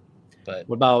disrespected him. But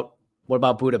what about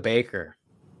Budda Baker?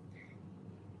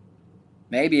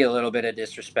 Maybe a little bit of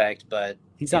disrespect, but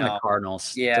he's on the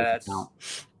Cardinals. Yeah,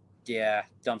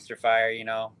 dumpster fire.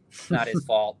 Not his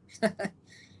fault.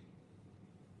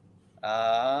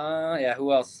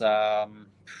 Who else? I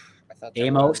thought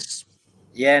Amos.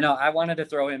 I wanted to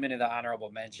throw him into the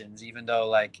honorable mentions, even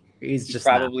though he's just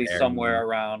probably somewhere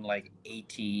around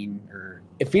 18 or.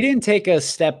 If he didn't take a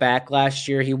step back last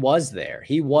year, he was there.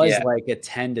 He was like a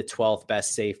 10 to 12th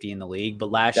best safety in the league,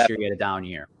 but last year he had a down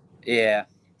year. Yeah,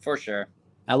 for sure.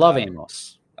 I love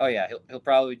Amos. Oh yeah, he'll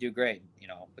probably do great,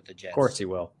 with the Jets. Of course he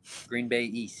will. Green Bay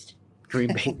East.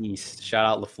 Shout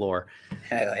out LaFleur.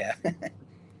 Hell yeah.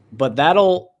 But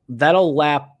that'll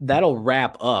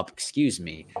wrap up,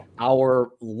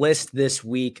 our list this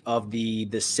week of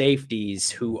the safeties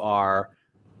who are,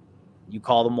 you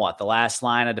call them what? The last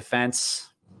line of defense,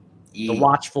 the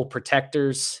watchful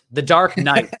protectors, the Dark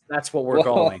Knights. That's what we're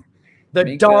going.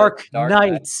 The Dark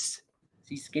Knights.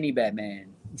 See, skinny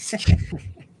Batman. That's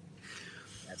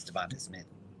Devonta Smith.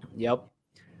 Yep.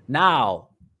 Now,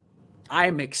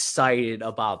 I'm excited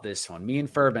about this one. Me and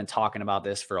Fer have been talking about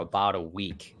this for about a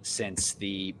week since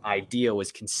the idea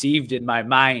was conceived in my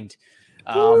mind.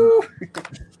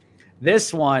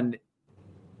 This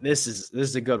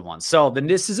is a good one. So then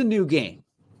this is a new game,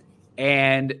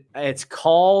 and it's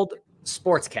called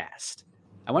Sportscast.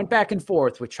 I went back and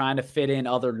forth with trying to fit in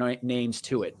other names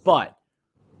to it, but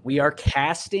we are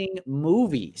casting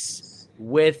movies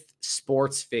with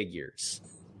sports figures.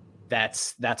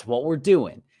 That's what we're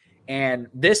doing. And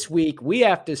this week we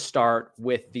have to start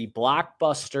with the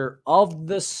blockbuster of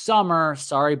the summer.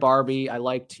 Sorry, Barbie, I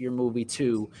liked your movie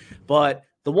too, but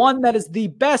the one that is the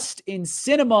best in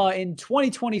cinema in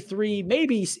 2023,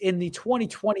 maybe in the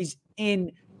 2020s in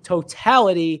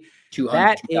totality.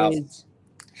 That is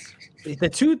the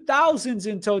 2000s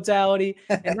in totality,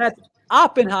 and that's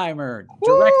Oppenheimer,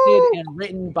 directed and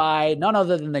written by none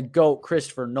other than the GOAT,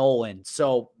 Christopher Nolan.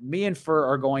 So me and Fur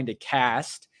are going to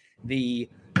cast the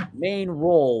main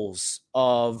roles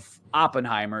of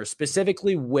Oppenheimer,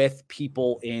 specifically with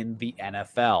people in the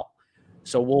NFL.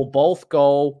 So we'll both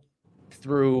go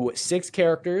through 6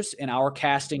 characters in our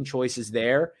casting choices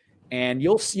there, and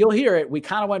you'll hear it. We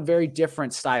kind of went very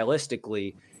different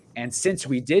stylistically. And since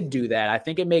we did do that, I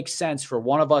think it makes sense for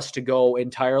one of us to go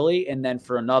entirely and then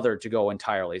for another to go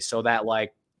entirely, so that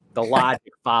like the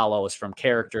logic follows from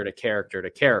character to character to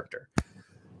character.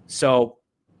 So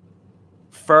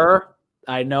Fur,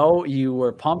 I know you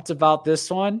were pumped about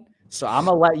this one, so I'm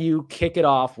going to let you kick it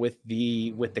off with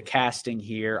the casting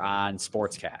here on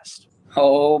Sportscast.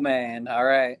 Oh man. All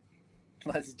right.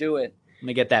 Let's do it. Let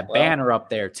me get that banner up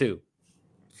there too.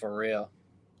 For real.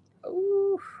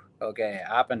 Ooh. Okay,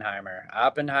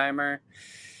 Oppenheimer.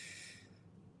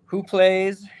 Who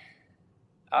plays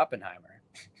Oppenheimer?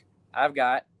 I've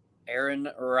got Aaron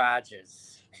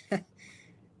Rodgers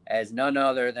as none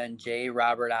other than J.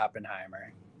 Robert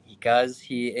Oppenheimer, because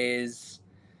he is,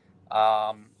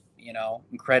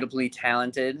 incredibly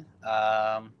talented,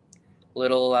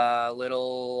 little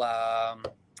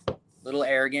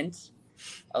arrogant,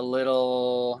 a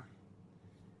little,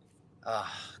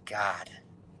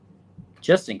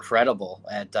 just incredible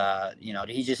at,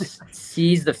 he just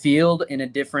sees the field in a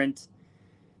different,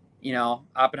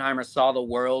 Oppenheimer saw the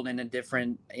world in a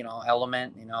different,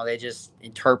 element. They just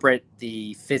interpret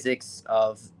the physics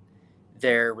of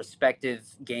their respective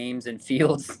games and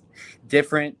fields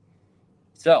different.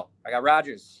 So I got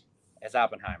Rodgers as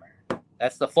Oppenheimer.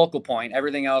 That's the focal point.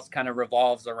 Everything else kind of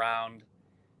revolves around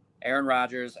Aaron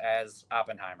Rodgers as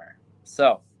Oppenheimer.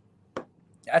 So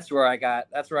that's where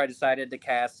I decided to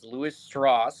cast Louis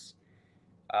Strauss,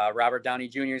 Robert Downey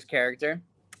Jr.'s character,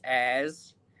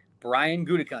 as Brian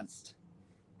Gutekunst.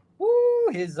 Woo!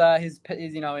 His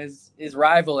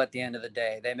rival at the end of the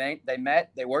day. They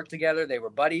met, they worked together, they were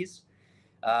buddies,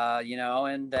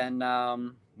 and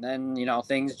then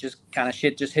things just kind of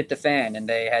shit just hit the fan, and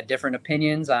they had different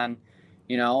opinions on,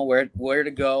 where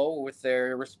to go with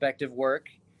their respective work,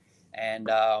 and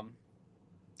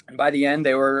by the end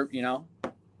they were,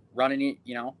 running,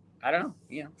 I don't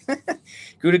know,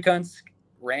 Gutekunst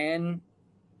ran,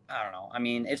 I don't know. I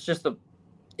mean, it's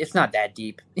not that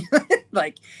deep.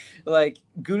 like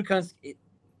Gutekunst, it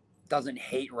doesn't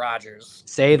hate Rodgers.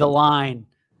 Say the line.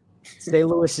 Say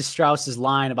Louis Strauss's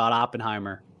line about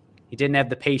Oppenheimer. He didn't have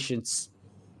the patience.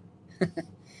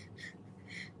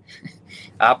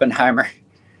 Oppenheimer.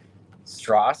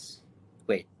 Strauss?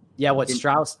 Wait. Yeah, what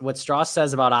Strauss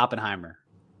says about Oppenheimer.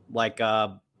 Like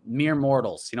mere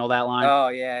mortals. You know that line? Oh,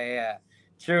 yeah.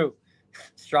 True.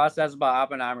 Strauss says about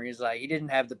Oppenheimer, he's like, he didn't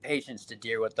have the patience to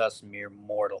deal with us mere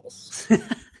mortals.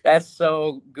 That's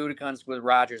so Gutekunst with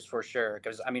Rodgers for sure.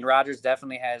 Because, I mean, Rodgers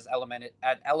definitely has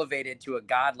elevated to a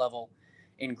god level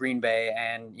in Green Bay.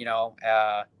 And,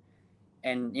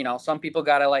 some people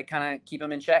got to, like, kind of keep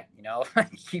him in check,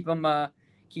 keep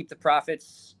the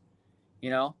profits,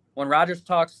 When Rodgers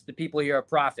talks, the people hear a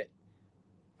profit.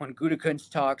 When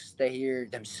Gutekunst talks, they hear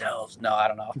themselves. No, I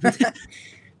don't know.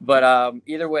 But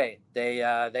either way, they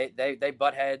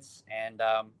butt heads, and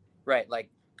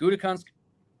like Gutekunst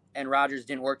and Rodgers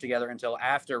didn't work together until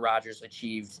after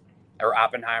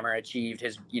Oppenheimer achieved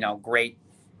his great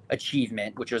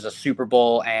achievement, which was a Super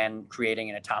Bowl and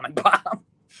creating an atomic bomb.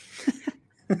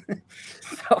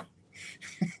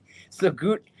 so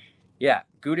Gut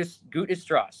is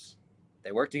Strauss.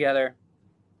 They worked together,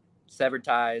 severed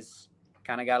ties,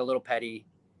 kind of got a little petty,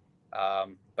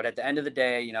 but at the end of the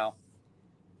day,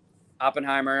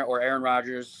 Oppenheimer or Aaron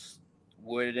Rodgers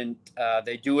wouldn't,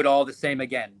 they do it all the same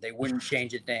again. They wouldn't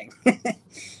change a thing.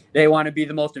 They want to be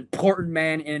the most important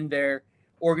man in their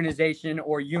organization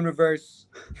or universe.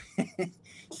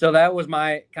 So that was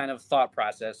my kind of thought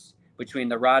process between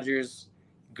the Rodgers,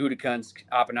 Gutekunst,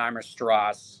 Oppenheimer,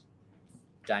 Strauss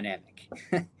dynamic.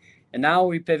 And now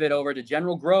we pivot over to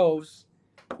General Groves,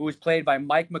 who was played by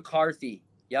Mike McCarthy.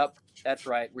 Yep. That's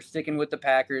right. We're sticking with the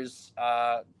Packers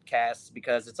cast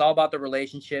because it's all about the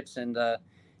relationships, and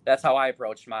that's how I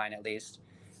approached mine, at least.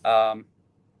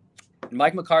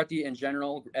 Mike McCarthy in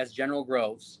general as General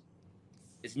Groves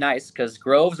is nice because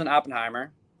Groves and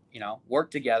Oppenheimer,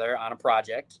 worked together on a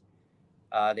project.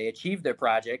 They achieved their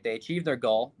project. They achieved their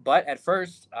goal. But at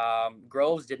first,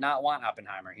 Groves did not want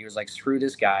Oppenheimer. He was like, screw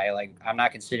this guy. Like, I'm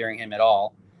not considering him at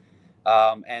all.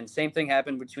 And same thing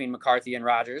happened between McCarthy and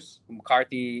Rodgers.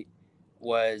 McCarthy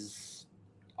was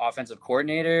offensive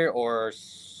coordinator or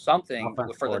something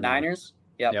for the Niners.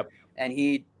 Yep. And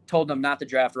he told them not to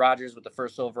draft Rodgers with the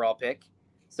first overall pick.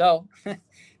 So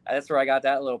that's where I got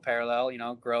that little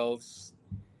parallel, Groves.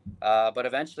 But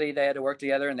eventually they had to work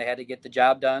together and they had to get the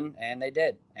job done, and they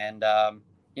did. And, a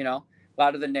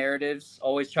lot of the narratives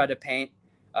always try to paint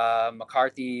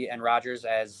McCarthy and Rodgers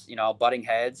as, butting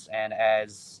heads and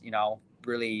as,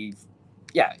 really,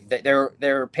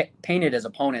 they're painted as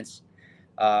opponents.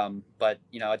 But,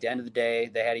 at the end of the day,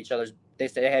 they had each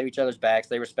other's backs.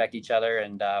 They respect each other.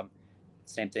 And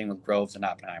same thing with Groves and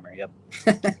Oppenheimer. Yep.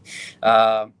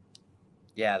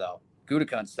 Though.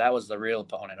 Gutekunst, that was the real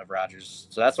opponent of Rodgers.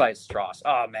 So that's why it's Strauss.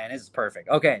 Oh, man, this is perfect.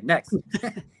 Okay, next.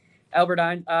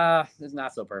 Albertine. This is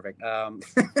not so perfect. I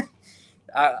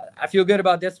feel good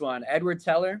about this one. Edward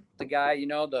Teller, the guy,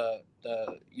 the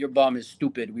your bum is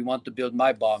stupid. We want to build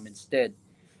my bum instead.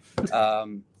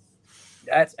 That's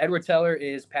Edward Teller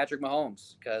is Patrick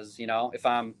Mahomes. Because,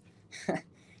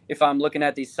 if I'm looking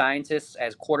at these scientists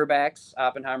as quarterbacks,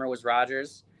 Oppenheimer was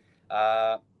Rodgers.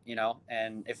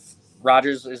 And if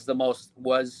Rodgers was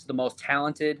the most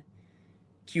talented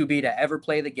QB to ever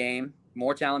play the game,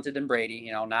 more talented than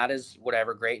Brady, not as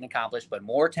whatever great and accomplished, but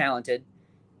more talented,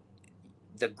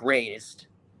 the greatest,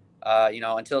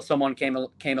 until someone came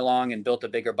along and built a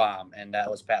bigger bomb, and that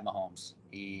was Pat Mahomes.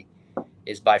 He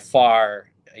is by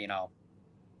far, the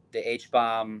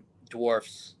H-bomb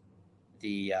dwarfs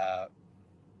the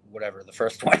the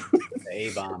first one. The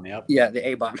A-bomb, yep. Yeah, the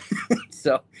A-bomb.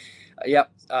 So,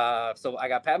 yep. So I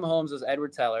got Pat Mahomes as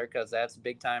Edward Teller because that's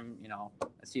big time.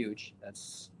 That's huge.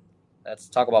 That's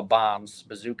talk about bombs,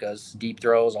 bazookas, deep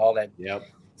throws, all that. Yep.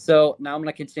 So now I'm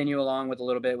going to continue along with a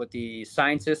little bit with the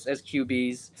scientists as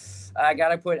QBs. I got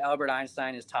to put Albert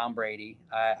Einstein as Tom Brady.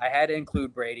 I had to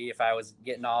include Brady if I was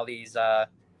getting all these, these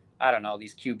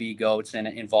QB goats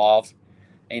involved.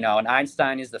 And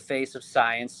Einstein is the face of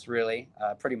science, really,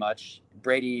 pretty much.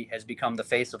 Brady has become the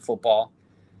face of football,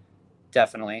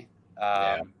 definitely.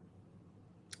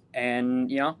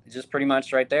 And, it's just pretty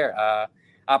much right there.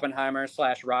 Oppenheimer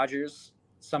 / Rodgers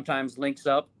sometimes links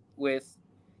up with,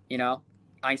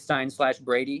 Einstein /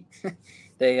 Brady.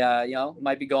 They,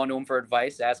 might be going to him for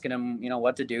advice, asking him,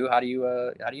 what to do. How do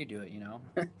you do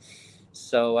it,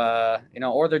 So,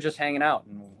 or they're just hanging out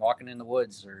and walking in the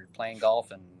woods or playing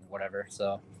golf and whatever.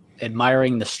 So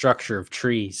admiring the structure of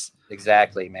trees.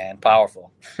 Exactly, man.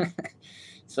 Powerful.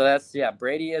 So that's,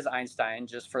 Brady is Einstein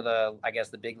just for the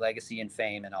big legacy and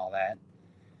fame and all that.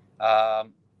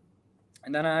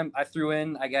 And then I threw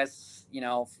in, it was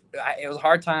a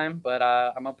hard time, but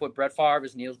I'm going to put Brett Favre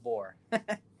as Niels Bohr.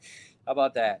 How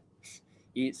about that?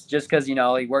 It's just because, he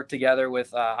worked together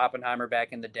with Oppenheimer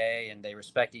back in the day and they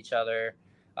respect each other,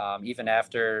 even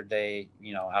after they,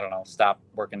 stopped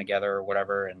working together or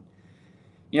whatever. And,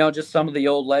 just some of the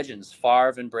old legends,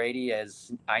 Favre and Brady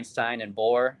as Einstein and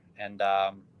Bohr. And,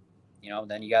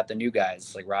 then you got the new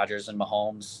guys like Rodgers and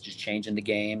Mahomes just changing the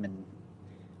game. And,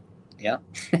 yeah.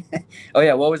 Oh,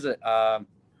 yeah. What was it?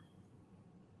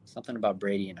 Something about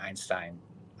Brady and Einstein.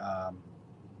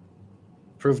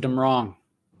 Proved him wrong.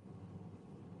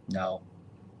 No.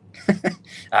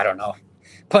 I don't know.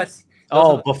 But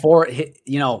before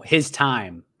his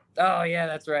time. Oh yeah,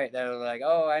 that's right. They were like,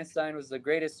 Einstein was the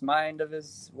greatest mind of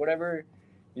his whatever,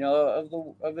 of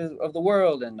the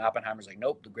world, and Oppenheimer's like,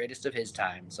 nope, the greatest of his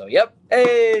time. So yep,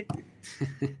 hey,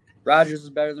 Rodgers is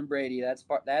better than Brady. That's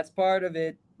part of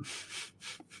it.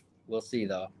 We'll see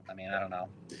though. I mean, I don't know,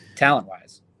 talent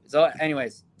wise. So,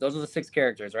 anyways, those are the 6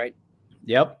 characters, right?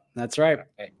 Yep, that's right.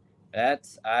 Okay.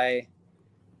 I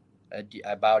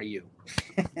bow to you.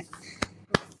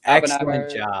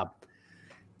 Excellent job.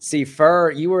 See,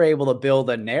 Fur, you were able to build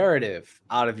a narrative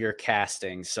out of your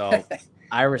casting. So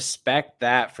I respect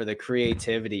that for the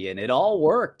creativity. And it all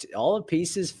worked. All the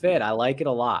pieces fit. I like it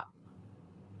a lot.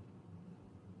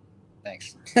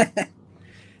 Thanks.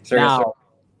 Now,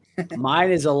 mine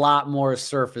is a lot more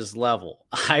surface level.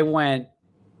 I went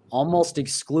almost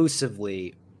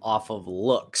exclusively off of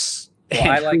looks.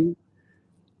 Well,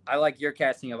 I like your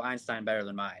casting of Einstein better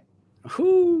than mine.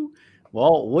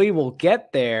 Well, we will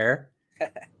get there.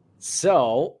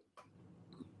 So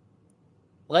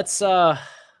let's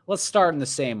start in the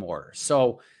same order.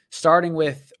 So starting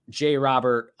with J.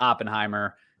 Robert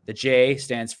Oppenheimer, The J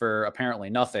stands for apparently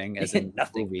nothing, as in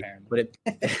nothing, movie, apparently.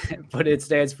 but it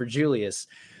stands for Julius.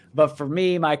 But for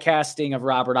me, my casting of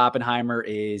Robert Oppenheimer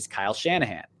is Kyle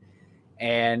Shanahan.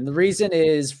 And the reason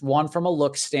is, one, from a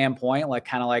look standpoint, like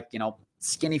kind of like,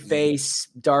 skinny face,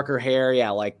 darker hair.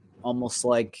 Yeah. Like almost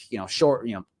like, short,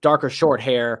 darker, short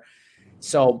hair.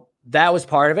 So that was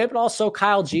part of it, but also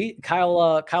Kyle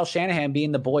Shanahan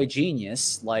being the boy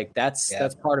genius. Like that's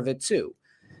part of it too.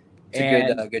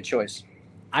 It's a good choice.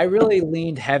 I really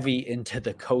leaned heavy into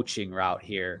the coaching route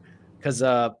here because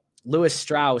Lewis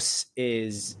Strauss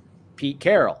is Pete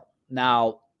Carroll.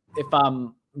 Now, if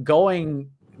I'm going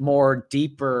more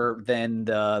deeper than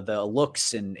the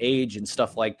looks and age and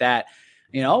stuff like that,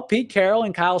 Pete Carroll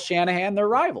and Kyle Shanahan, they're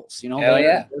rivals.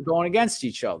 They're going against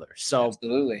each other. So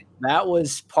absolutely, that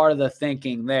was part of the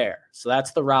thinking there. So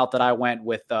that's the route that I went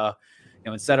with.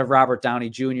 Instead of Robert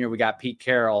Downey Jr., we got Pete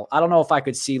Carroll. I don't know if I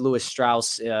could see Lewis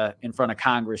Strauss in front of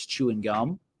Congress chewing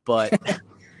gum, but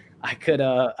I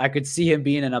could see him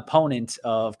being an opponent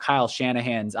of Kyle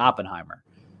Shanahan's Oppenheimer.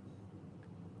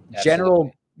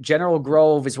 Absolutely. General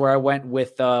Grove is where I went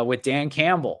with Dan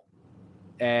Campbell,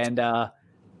 and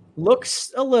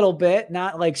looks a little bit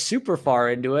not like super far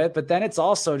into it, but then it's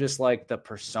also just like the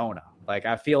persona. Like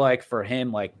I feel like for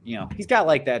him, like he's got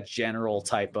like that general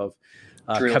type of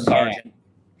drill sergeant.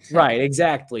 Right,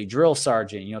 exactly. Drill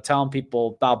sergeant, telling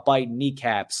people about biting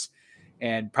kneecaps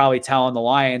and probably telling the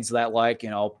Lions that like,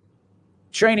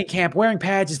 training camp wearing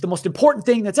pads is the most important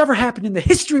thing that's ever happened in the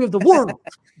history of the world.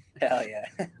 Hell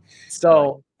yeah.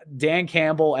 So Dan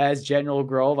Campbell as General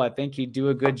Grove, I think he'd do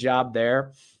a good job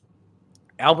there.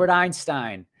 Albert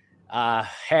Einstein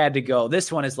had to go.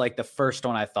 This one is like the first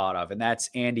one I thought of, and that's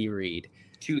Andy Reid.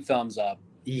 2 thumbs up.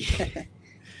 Yeah.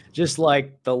 Just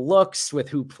like the looks with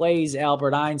who plays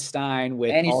Albert Einstein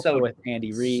with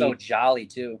Andy Reid. So jolly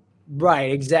too. Right,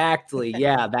 exactly.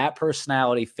 Yeah, that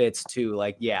personality fits too.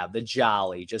 Like, yeah, the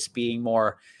jolly, just being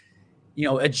more,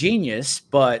 a genius,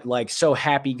 but like so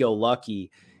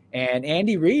happy-go-lucky. And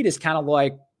Andy Reid is kind of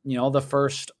like, the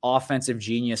first offensive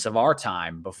genius of our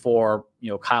time before,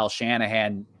 Kyle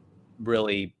Shanahan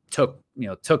really took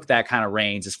that kind of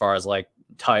reins as far as like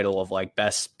title of like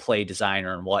best play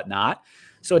designer and whatnot.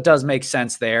 So it does make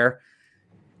sense there.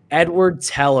 Edward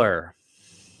Teller.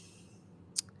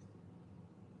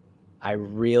 I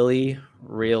really,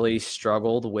 really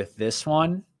struggled with this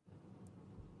one.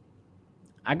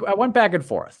 I went back and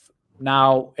forth.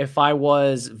 Now, if I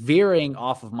was veering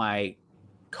off of my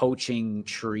coaching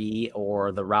tree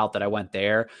or the route that I went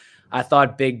there, I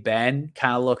thought Big Ben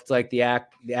kind of looked like the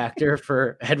actor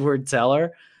for Edward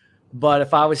Teller. But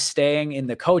if I was staying in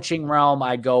the coaching realm,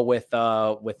 I'd go with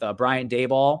Brian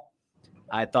Daboll.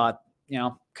 I thought,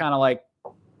 kind of like,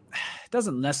 it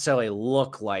doesn't necessarily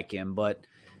look like him, but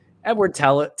Edward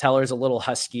Teller's a little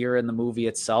huskier in the movie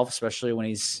itself, especially when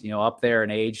he's, up there in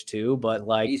age too. But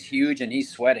like, he's huge and he's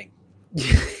sweating.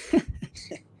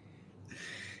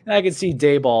 And I could see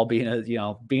Daboll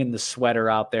being the sweater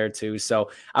out there too. So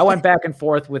I went back and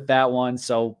forth with that one.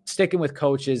 So sticking with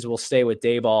coaches, we'll stay with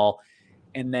Daboll.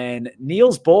 And then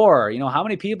Niels Bohr, how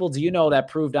many people do you know that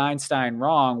proved Einstein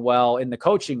wrong? Well, in the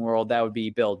coaching world, that would be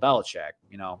Bill Belichick,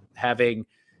 having,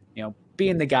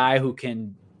 being the guy who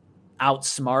can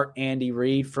outsmart Andy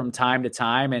Reid from time to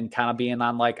time and kind of being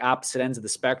on like opposite ends of the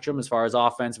spectrum as far as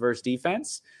offense versus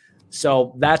defense.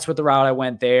 So that's what the route I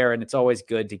went there. And it's always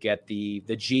good to get the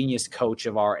genius coach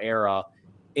of our era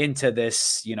into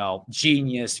this,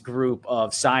 genius group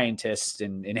of scientists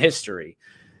in history.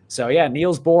 So yeah,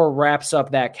 Niels Bohr wraps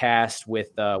up that cast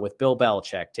with Bill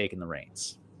Belichick taking the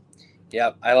reins.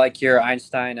 Yep, I like your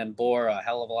Einstein and Bohr a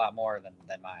hell of a lot more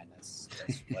than mine. That's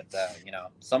what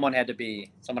someone had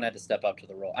to step up to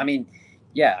the role. I mean,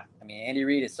 Andy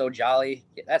Reid is so jolly.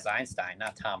 That's Einstein,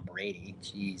 not Tom Brady.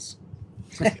 Jeez.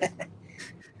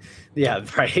 Yeah,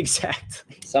 right,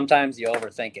 exactly. Sometimes you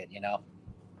overthink it,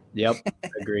 Yep,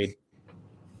 agreed.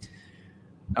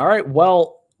 All right,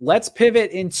 well, let's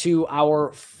pivot into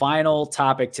our final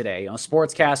topic today.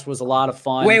 Sportscast was a lot of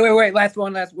fun. Wait. Last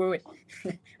one.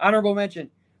 Honorable mention.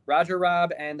 Roger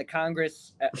Robb and the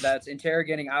Congress that's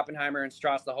interrogating Oppenheimer and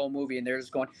Strauss the whole movie, and they're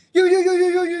just going,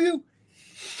 you.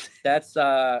 That's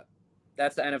the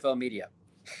NFL media.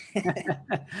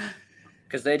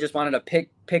 Because they just wanted to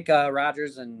pick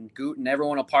Rodgers and Goot and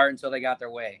everyone apart until they got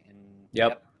their way. And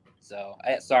Yep. So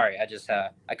I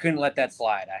couldn't let that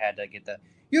slide. I had to get the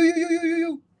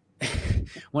you.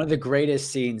 One of the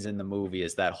greatest scenes in the movie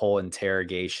is that whole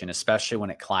interrogation, especially when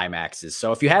it climaxes.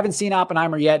 So if you haven't seen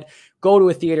Oppenheimer yet, go to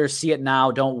a theater, see it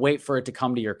now. Don't wait for it to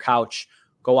come to your couch.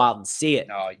 Go out and see it.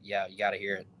 Oh, yeah, you got to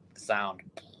hear it, the sound.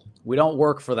 We don't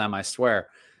work for them, I swear.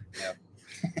 Yep.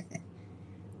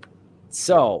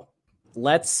 So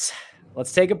let's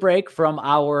take a break from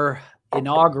our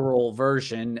inaugural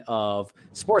version of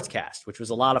Sportscast, which was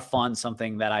a lot of fun,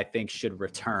 something that I think should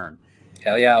return.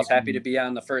 Hell yeah, I was happy to be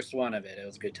on the first one of it. It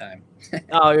was a good time.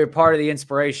 Oh, you're part of the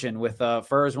inspiration with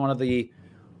Furs, one of the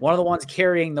ones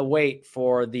carrying the weight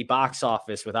for the box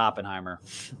office with Oppenheimer.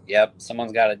 Yep,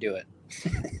 someone's got to do it.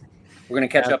 We're going to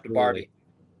catch up to Barbie.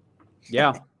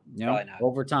 Yeah,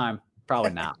 over time.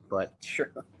 Probably not, but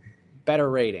sure.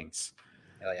 Better ratings.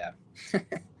 Hell yeah.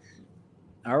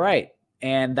 All right.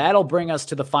 And that'll bring us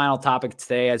to the final topic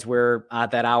today as we're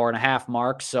at that hour and a half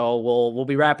mark. So we'll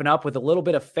be wrapping up with a little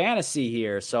bit of fantasy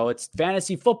here. So it's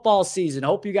fantasy football season.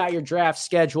 Hope you got your draft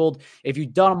scheduled. If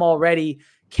you've done them already,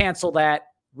 cancel that,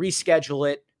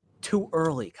 reschedule it. Too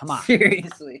early. Come on.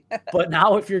 Seriously. But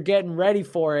now if you're getting ready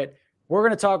for it, we're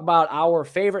going to talk about our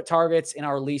favorite targets and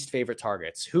our least favorite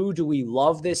targets. Who do we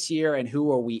love this year and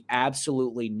who are we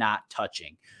absolutely not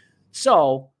touching?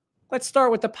 So let's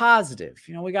start with the positive.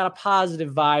 We got a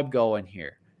positive vibe going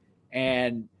here.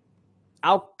 And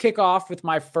I'll kick off with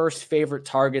my first favorite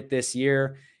target this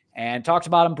year and talked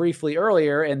about him briefly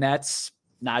earlier, and that's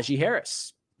Najee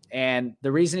Harris. And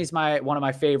the reason he's one of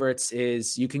my favorites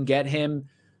is you can get him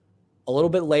a little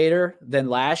bit later than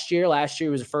last year. Last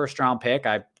year was a first-round pick.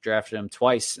 I drafted him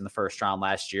twice in the first round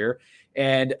last year.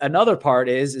 And another part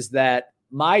is that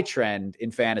my trend in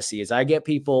fantasy is I get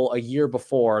people a year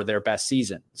before their best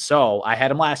season. So I had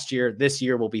him last year. This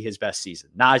year will be his best season.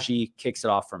 Najee kicks it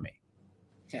off for me.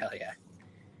 Hell yeah.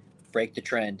 Break the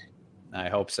trend. I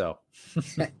hope so.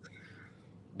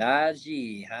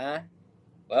 Najee, huh?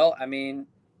 Well, I mean,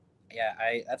 yeah,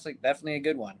 that's definitely a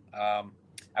good one.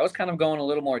 I was kind of going a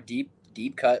little more deep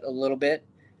cut a little bit.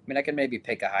 I mean, I could maybe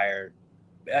pick a higher.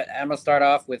 I'm going to start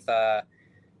off with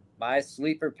my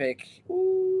sleeper pick.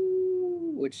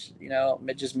 Which,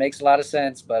 it just makes a lot of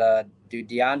sense. But, dude,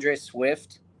 DeAndre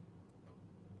Swift,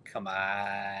 come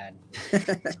on.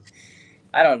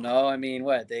 I don't know. I mean,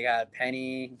 what? They got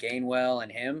Penny, Gainwell,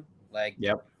 and him.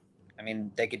 Yep. I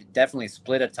mean, they could definitely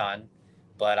split a ton.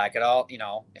 But I could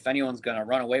if anyone's going to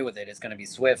run away with it, it's going to be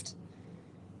Swift.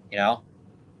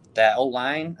 That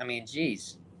O-line, I mean,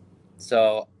 geez.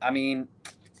 So, I mean,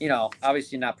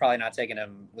 obviously probably not taking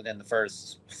him within the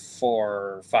first 4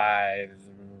 or 5.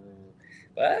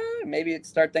 But maybe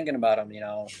start thinking about him,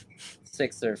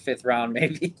 6th or 5th round,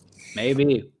 maybe.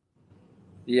 Maybe.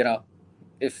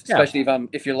 Especially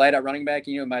if you're light at running back,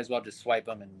 might as well just swipe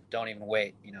him and don't even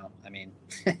wait. I mean.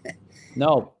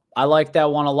 No, I like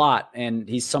that one a lot, and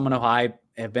he's someone who I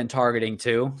have been targeting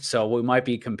too. So we might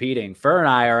be competing. Fur and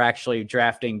I are actually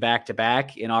drafting back to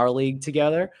back in our league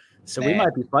together. So we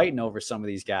might be fighting over some of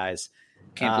these guys.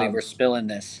 Can't believe we're spilling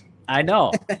this. I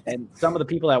know. And some of the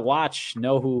people that watch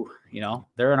know who,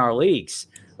 they're in our leagues.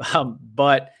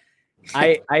 But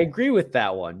I agree with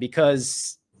that one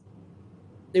because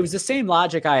it was the same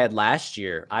logic I had last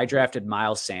year. I drafted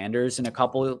Miles Sanders in a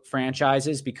couple of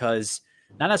franchises because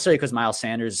not necessarily because Miles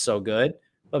Sanders is so good,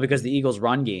 but because the Eagles'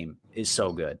 run game is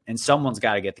so good. And someone's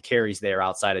got to get the carries there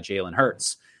outside of Jalen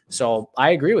Hurts. So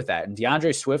I agree with that. And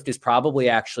DeAndre Swift is probably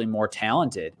actually more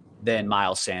talented than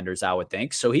Miles Sanders, I would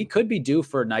think. So he could be due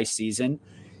for a nice season.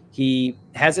 He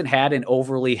hasn't had an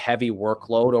overly heavy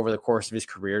workload over the course of his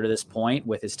career to this point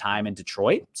with his time in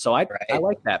Detroit. So I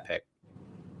like that pick.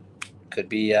 Could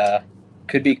be,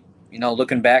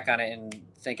 looking back on it and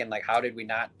thinking how did we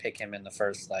not pick him in the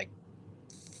first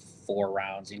 4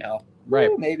 rounds, Right.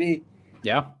 Ooh, maybe.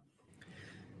 Yeah.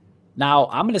 Now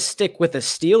I'm going to stick with a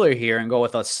Steeler here and go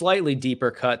with a slightly deeper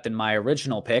cut than my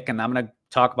original pick. And I'm going to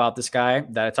talk about this guy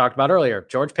that I talked about earlier,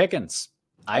 George Pickens.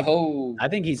 I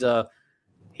think he's a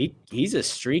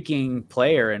streaking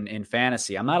player in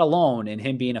fantasy. I'm not alone in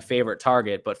him being a favorite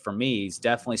target, but for me, he's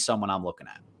definitely someone I'm looking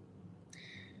at.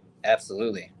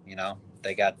 Absolutely.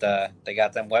 They got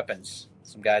them weapons.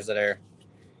 Some guys that are,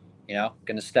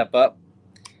 going to step up.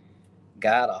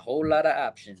 Got a whole lot of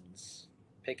options.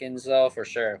 Pickens, though, for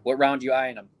sure. What round you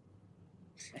eyeing him?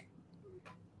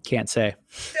 Can't say.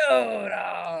 No,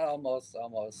 almost.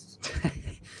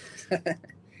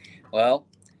 Well,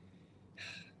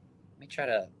 let me try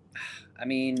to. I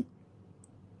mean,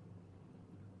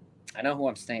 I know who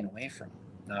I'm staying away from.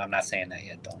 No, I'm not saying that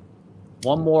yet, though.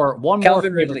 One more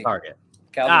Calvin Ridley target.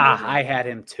 Calvin Ridley. I had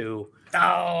him too.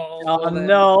 Oh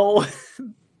no.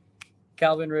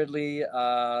 Calvin Ridley.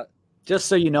 Just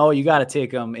so you know, you got to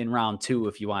take him in round 2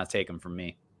 if you want to take him from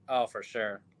me. Oh, for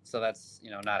sure. So that's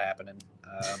not happening.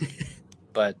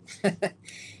 But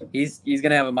he's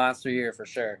gonna have a monster year for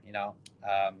sure. No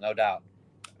doubt.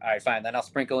 All right, fine. Then I'll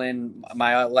sprinkle in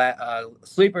my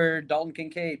sleeper, Dalton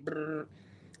Kincaid.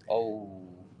 Oh,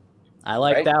 I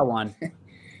like that one.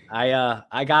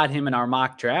 I got him in our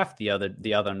mock draft the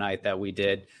other night that we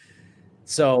did.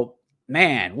 So,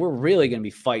 man, we're really going to be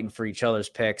fighting for each other's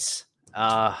picks.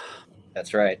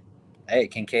 That's right. Hey,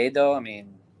 Kincaid, though, I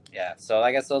mean, yeah. So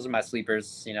I guess those are my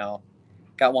sleepers.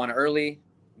 Got one early,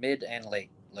 mid, and late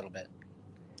a little bit.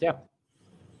 Yeah.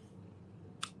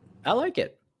 I like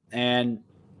it. And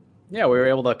yeah, we were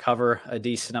able to cover a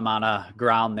decent amount of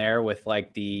ground there with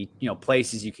like the,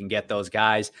 places you can get those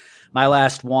guys. My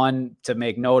last one to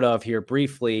make note of here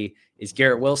briefly is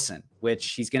Garrett Wilson,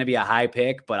 which he's going to be a high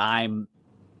pick, but I'm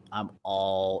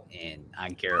all in on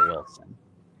Garrett Wilson.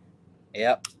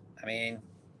 Yep. I mean,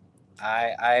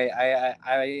 I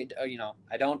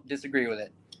don't disagree with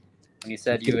it. When you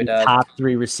said you would top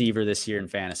 3 receiver this year in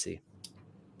fantasy.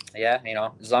 Yeah,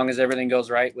 as long as everything goes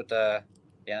right with the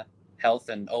health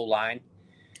and O-line.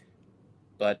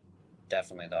 But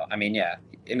definitely though. I mean,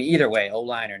 either way,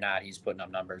 O-line or not, he's putting up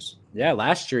numbers. Yeah,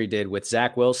 last year he did with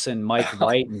Zach Wilson, Mike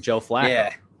White, and Joe Flacco.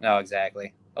 Yeah, no,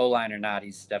 exactly. O-line or not,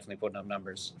 he's definitely putting up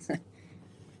numbers.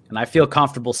 And I feel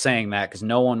comfortable saying that because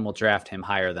no one will draft him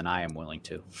higher than I am willing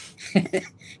to.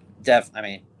 I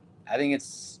mean, I think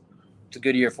it's a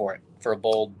good year for a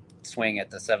bold swing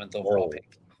at the 7th overall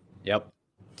pick. Yep.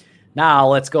 Now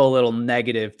let's go a little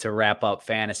negative to wrap up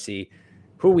fantasy.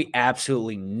 Who are we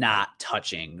absolutely not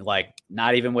touching? Like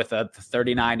not even with a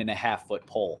 39.5-foot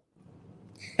pole.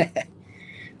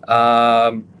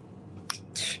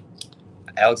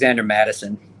 Alexander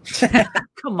Madison.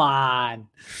 Come on.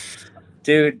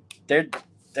 Dude, they're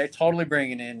totally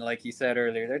bringing in, like you said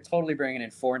earlier, they're totally bringing in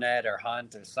Fournette or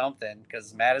Hunt or something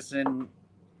because Madison,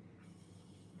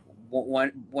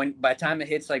 when by the time it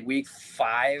hits like week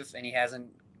 5 and he hasn't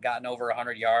gotten over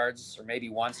 100 yards, or maybe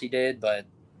once he did, but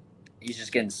he's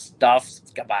just getting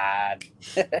stuffed. Come on.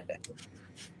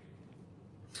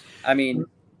 I mean,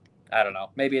 I don't know.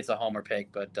 Maybe it's a homer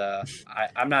pick, but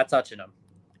I'm not touching him.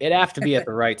 It'd have to be at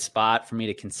the right spot for me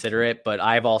to consider it, but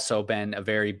I've also been a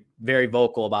very, very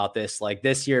vocal about this. Like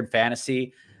this year in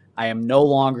fantasy, I am no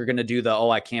longer going to do the,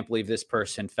 I can't believe this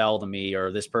person fell to me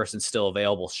or this person's still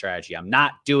available strategy. I'm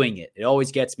not doing it. It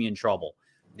always gets me in trouble.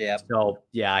 Yeah. So,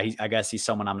 yeah, I guess he's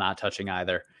someone I'm not touching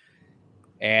either.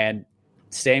 And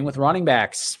staying with running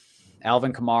backs,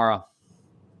 Alvin Kamara.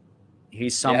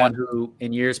 He's someone who,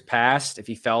 in years past, if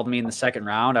he fell to me in the second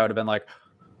round, I would have been like,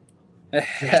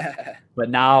 but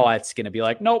now it's going to be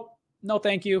like, nope, no,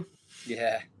 thank you.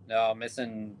 Yeah, no,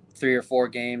 missing 3 or 4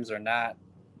 games or not.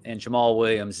 And Jamal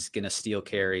Williams is going to steal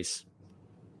carries.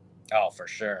 Oh, for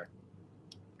sure.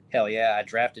 Hell yeah, I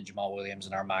drafted Jamal Williams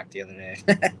in our mock the other day.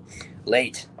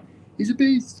 Late. He's a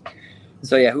beast.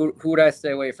 So, yeah, who would I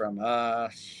stay away from? I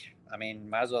mean,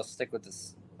 might as well stick with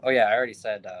this. Oh, yeah, I already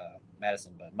said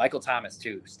Madison, but Michael Thomas,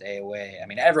 too, stay away. I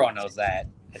mean, everyone knows that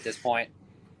at this point.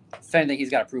 If anything, he's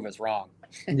got to prove us wrong.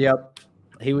 Yep.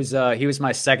 He was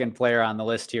my second player on the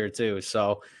list here, too.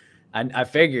 So I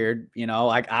figured,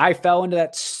 I fell into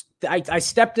that. I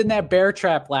stepped in that bear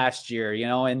trap last year,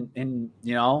 and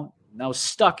I was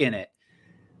stuck in it.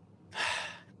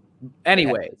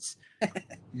 Anyways,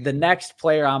 the next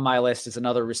player on my list is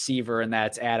another receiver, and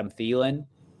that's Adam Thielen.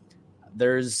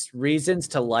 There's reasons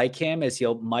to like him as he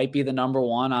might be the number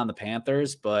 1 on the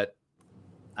Panthers, but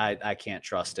I can't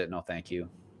trust it. No, thank you.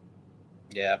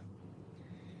 Yeah.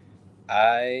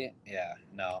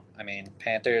 No. I mean,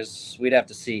 Panthers, we'd have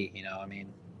to see,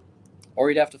 or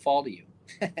he'd have to fall to you.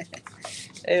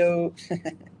 Ew.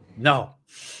 No.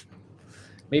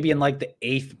 Maybe in like the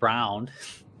 8th round.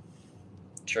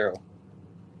 True.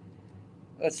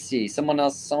 Let's see. someone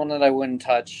that I wouldn't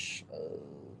touch.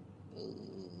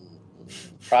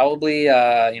 Probably,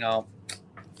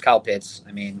 Kyle Pitts.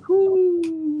 I mean,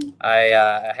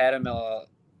 I had him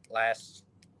last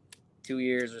 2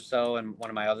 years or so in one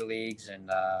of my other leagues, and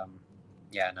no,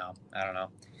 I don't know.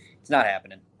 It's not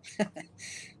happening.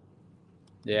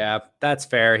 Yeah, that's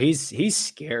fair. He's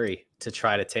scary to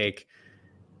try to take.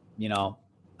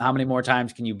 How many more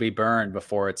times can you be burned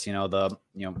before it's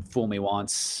fool me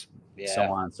once, so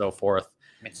on and so forth.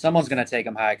 I mean, someone's gonna take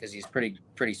him high because he's pretty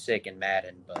sick in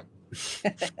Madden, but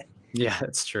yeah,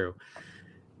 that's true.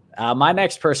 My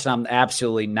next person I'm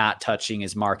absolutely not touching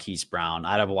is Marquise Brown.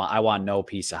 I want no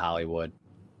piece of Hollywood.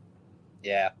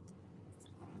 Yeah,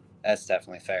 that's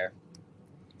definitely fair.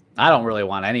 I don't really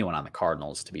want anyone on the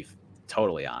Cardinals, to be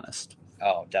totally honest.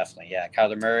 Oh, definitely. Yeah.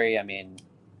 Kyler Murray. I mean,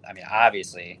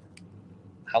 obviously,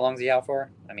 how long is he out for?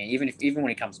 I mean, even when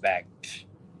he comes back,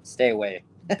 stay away.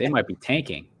 They might be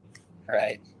tanking.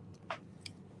 Right.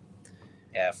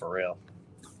 Yeah, for real.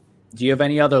 Do you have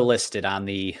any other listed on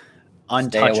the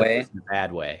untouchable in a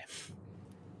bad way?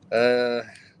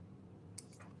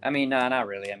 I mean, no, not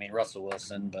really. I mean, Russell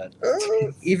Wilson, but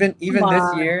even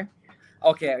this year.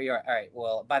 Okay, you're all right.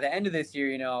 Well, by the end of this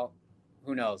year,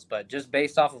 who knows? But just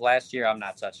based off of last year, I'm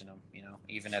not touching him.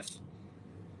 Even if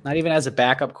not even as a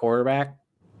backup quarterback.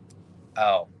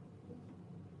 Oh,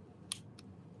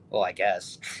 well, I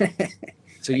guess.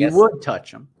 So you would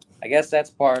touch him. I guess that's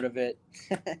part of it.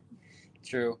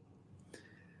 True.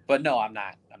 But no, I'm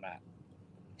not.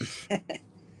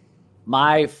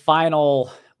 My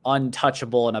final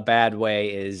untouchable in a bad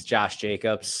way is Josh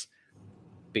Jacobs,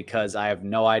 because I have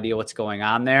no idea what's going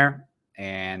on there,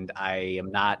 and I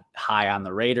am not high on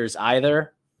the Raiders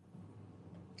either.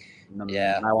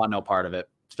 Yeah. I want no part of it,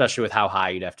 especially with how high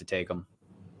you'd have to take them.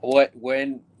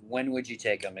 When would you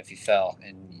take him if he fell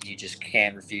and you just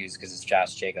can't refuse because it's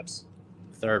Josh Jacobs?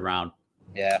 3rd round.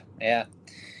 Yeah.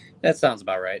 That sounds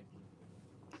about right.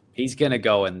 He's going to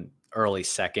go in early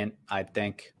 2nd, I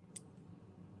think.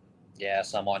 Yeah,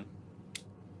 someone.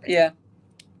 Yeah.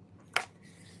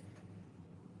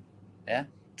 Yeah,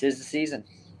 'tis the season.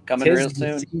 Coming real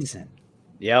soon.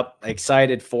 Yep,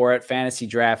 excited for it. Fantasy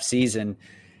draft season.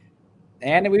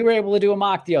 And we were able to do a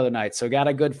mock the other night, so got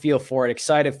a good feel for it,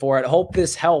 excited for it. Hope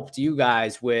this helped you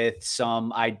guys with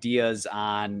some ideas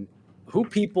on who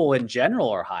people in general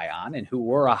are high on and who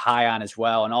we're high on as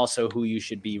well, and also who you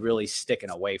should be really sticking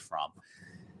away from.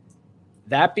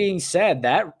 That being said,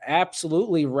 that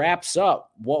absolutely wraps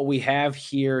up what we have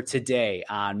here today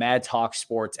on Mad Talk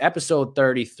Sports, episode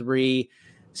 33.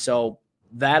 So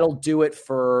that'll do it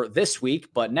for this week.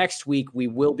 But next week, we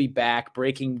will be back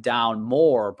breaking down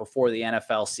more before the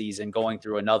NFL season, going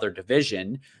through another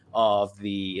division of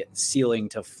the ceiling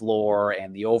to floor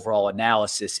and the overall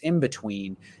analysis in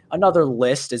between. Another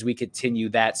list as we continue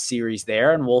that series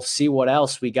there. And we'll see what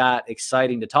else we got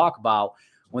exciting to talk about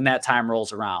when that time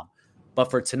rolls around. But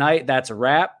for tonight, that's a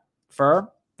wrap. Fur,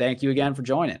 thank you again for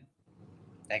joining.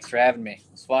 Thanks for having me.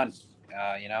 It's fun.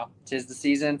 'Tis the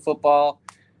season. Football.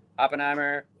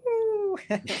 Oppenheimer. Woo.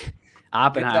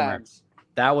 Oppenheimer.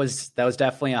 That was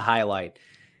definitely a highlight.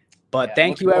 But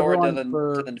thank you everyone to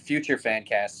the future fan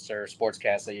casts or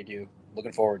sportscasts that you do.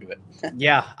 Looking forward to it.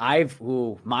 Yeah,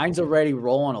 mine's already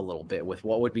rolling a little bit with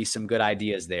what would be some good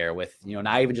ideas there with,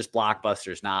 not even just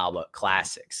blockbusters now, but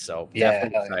classics. So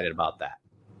definitely excited about that.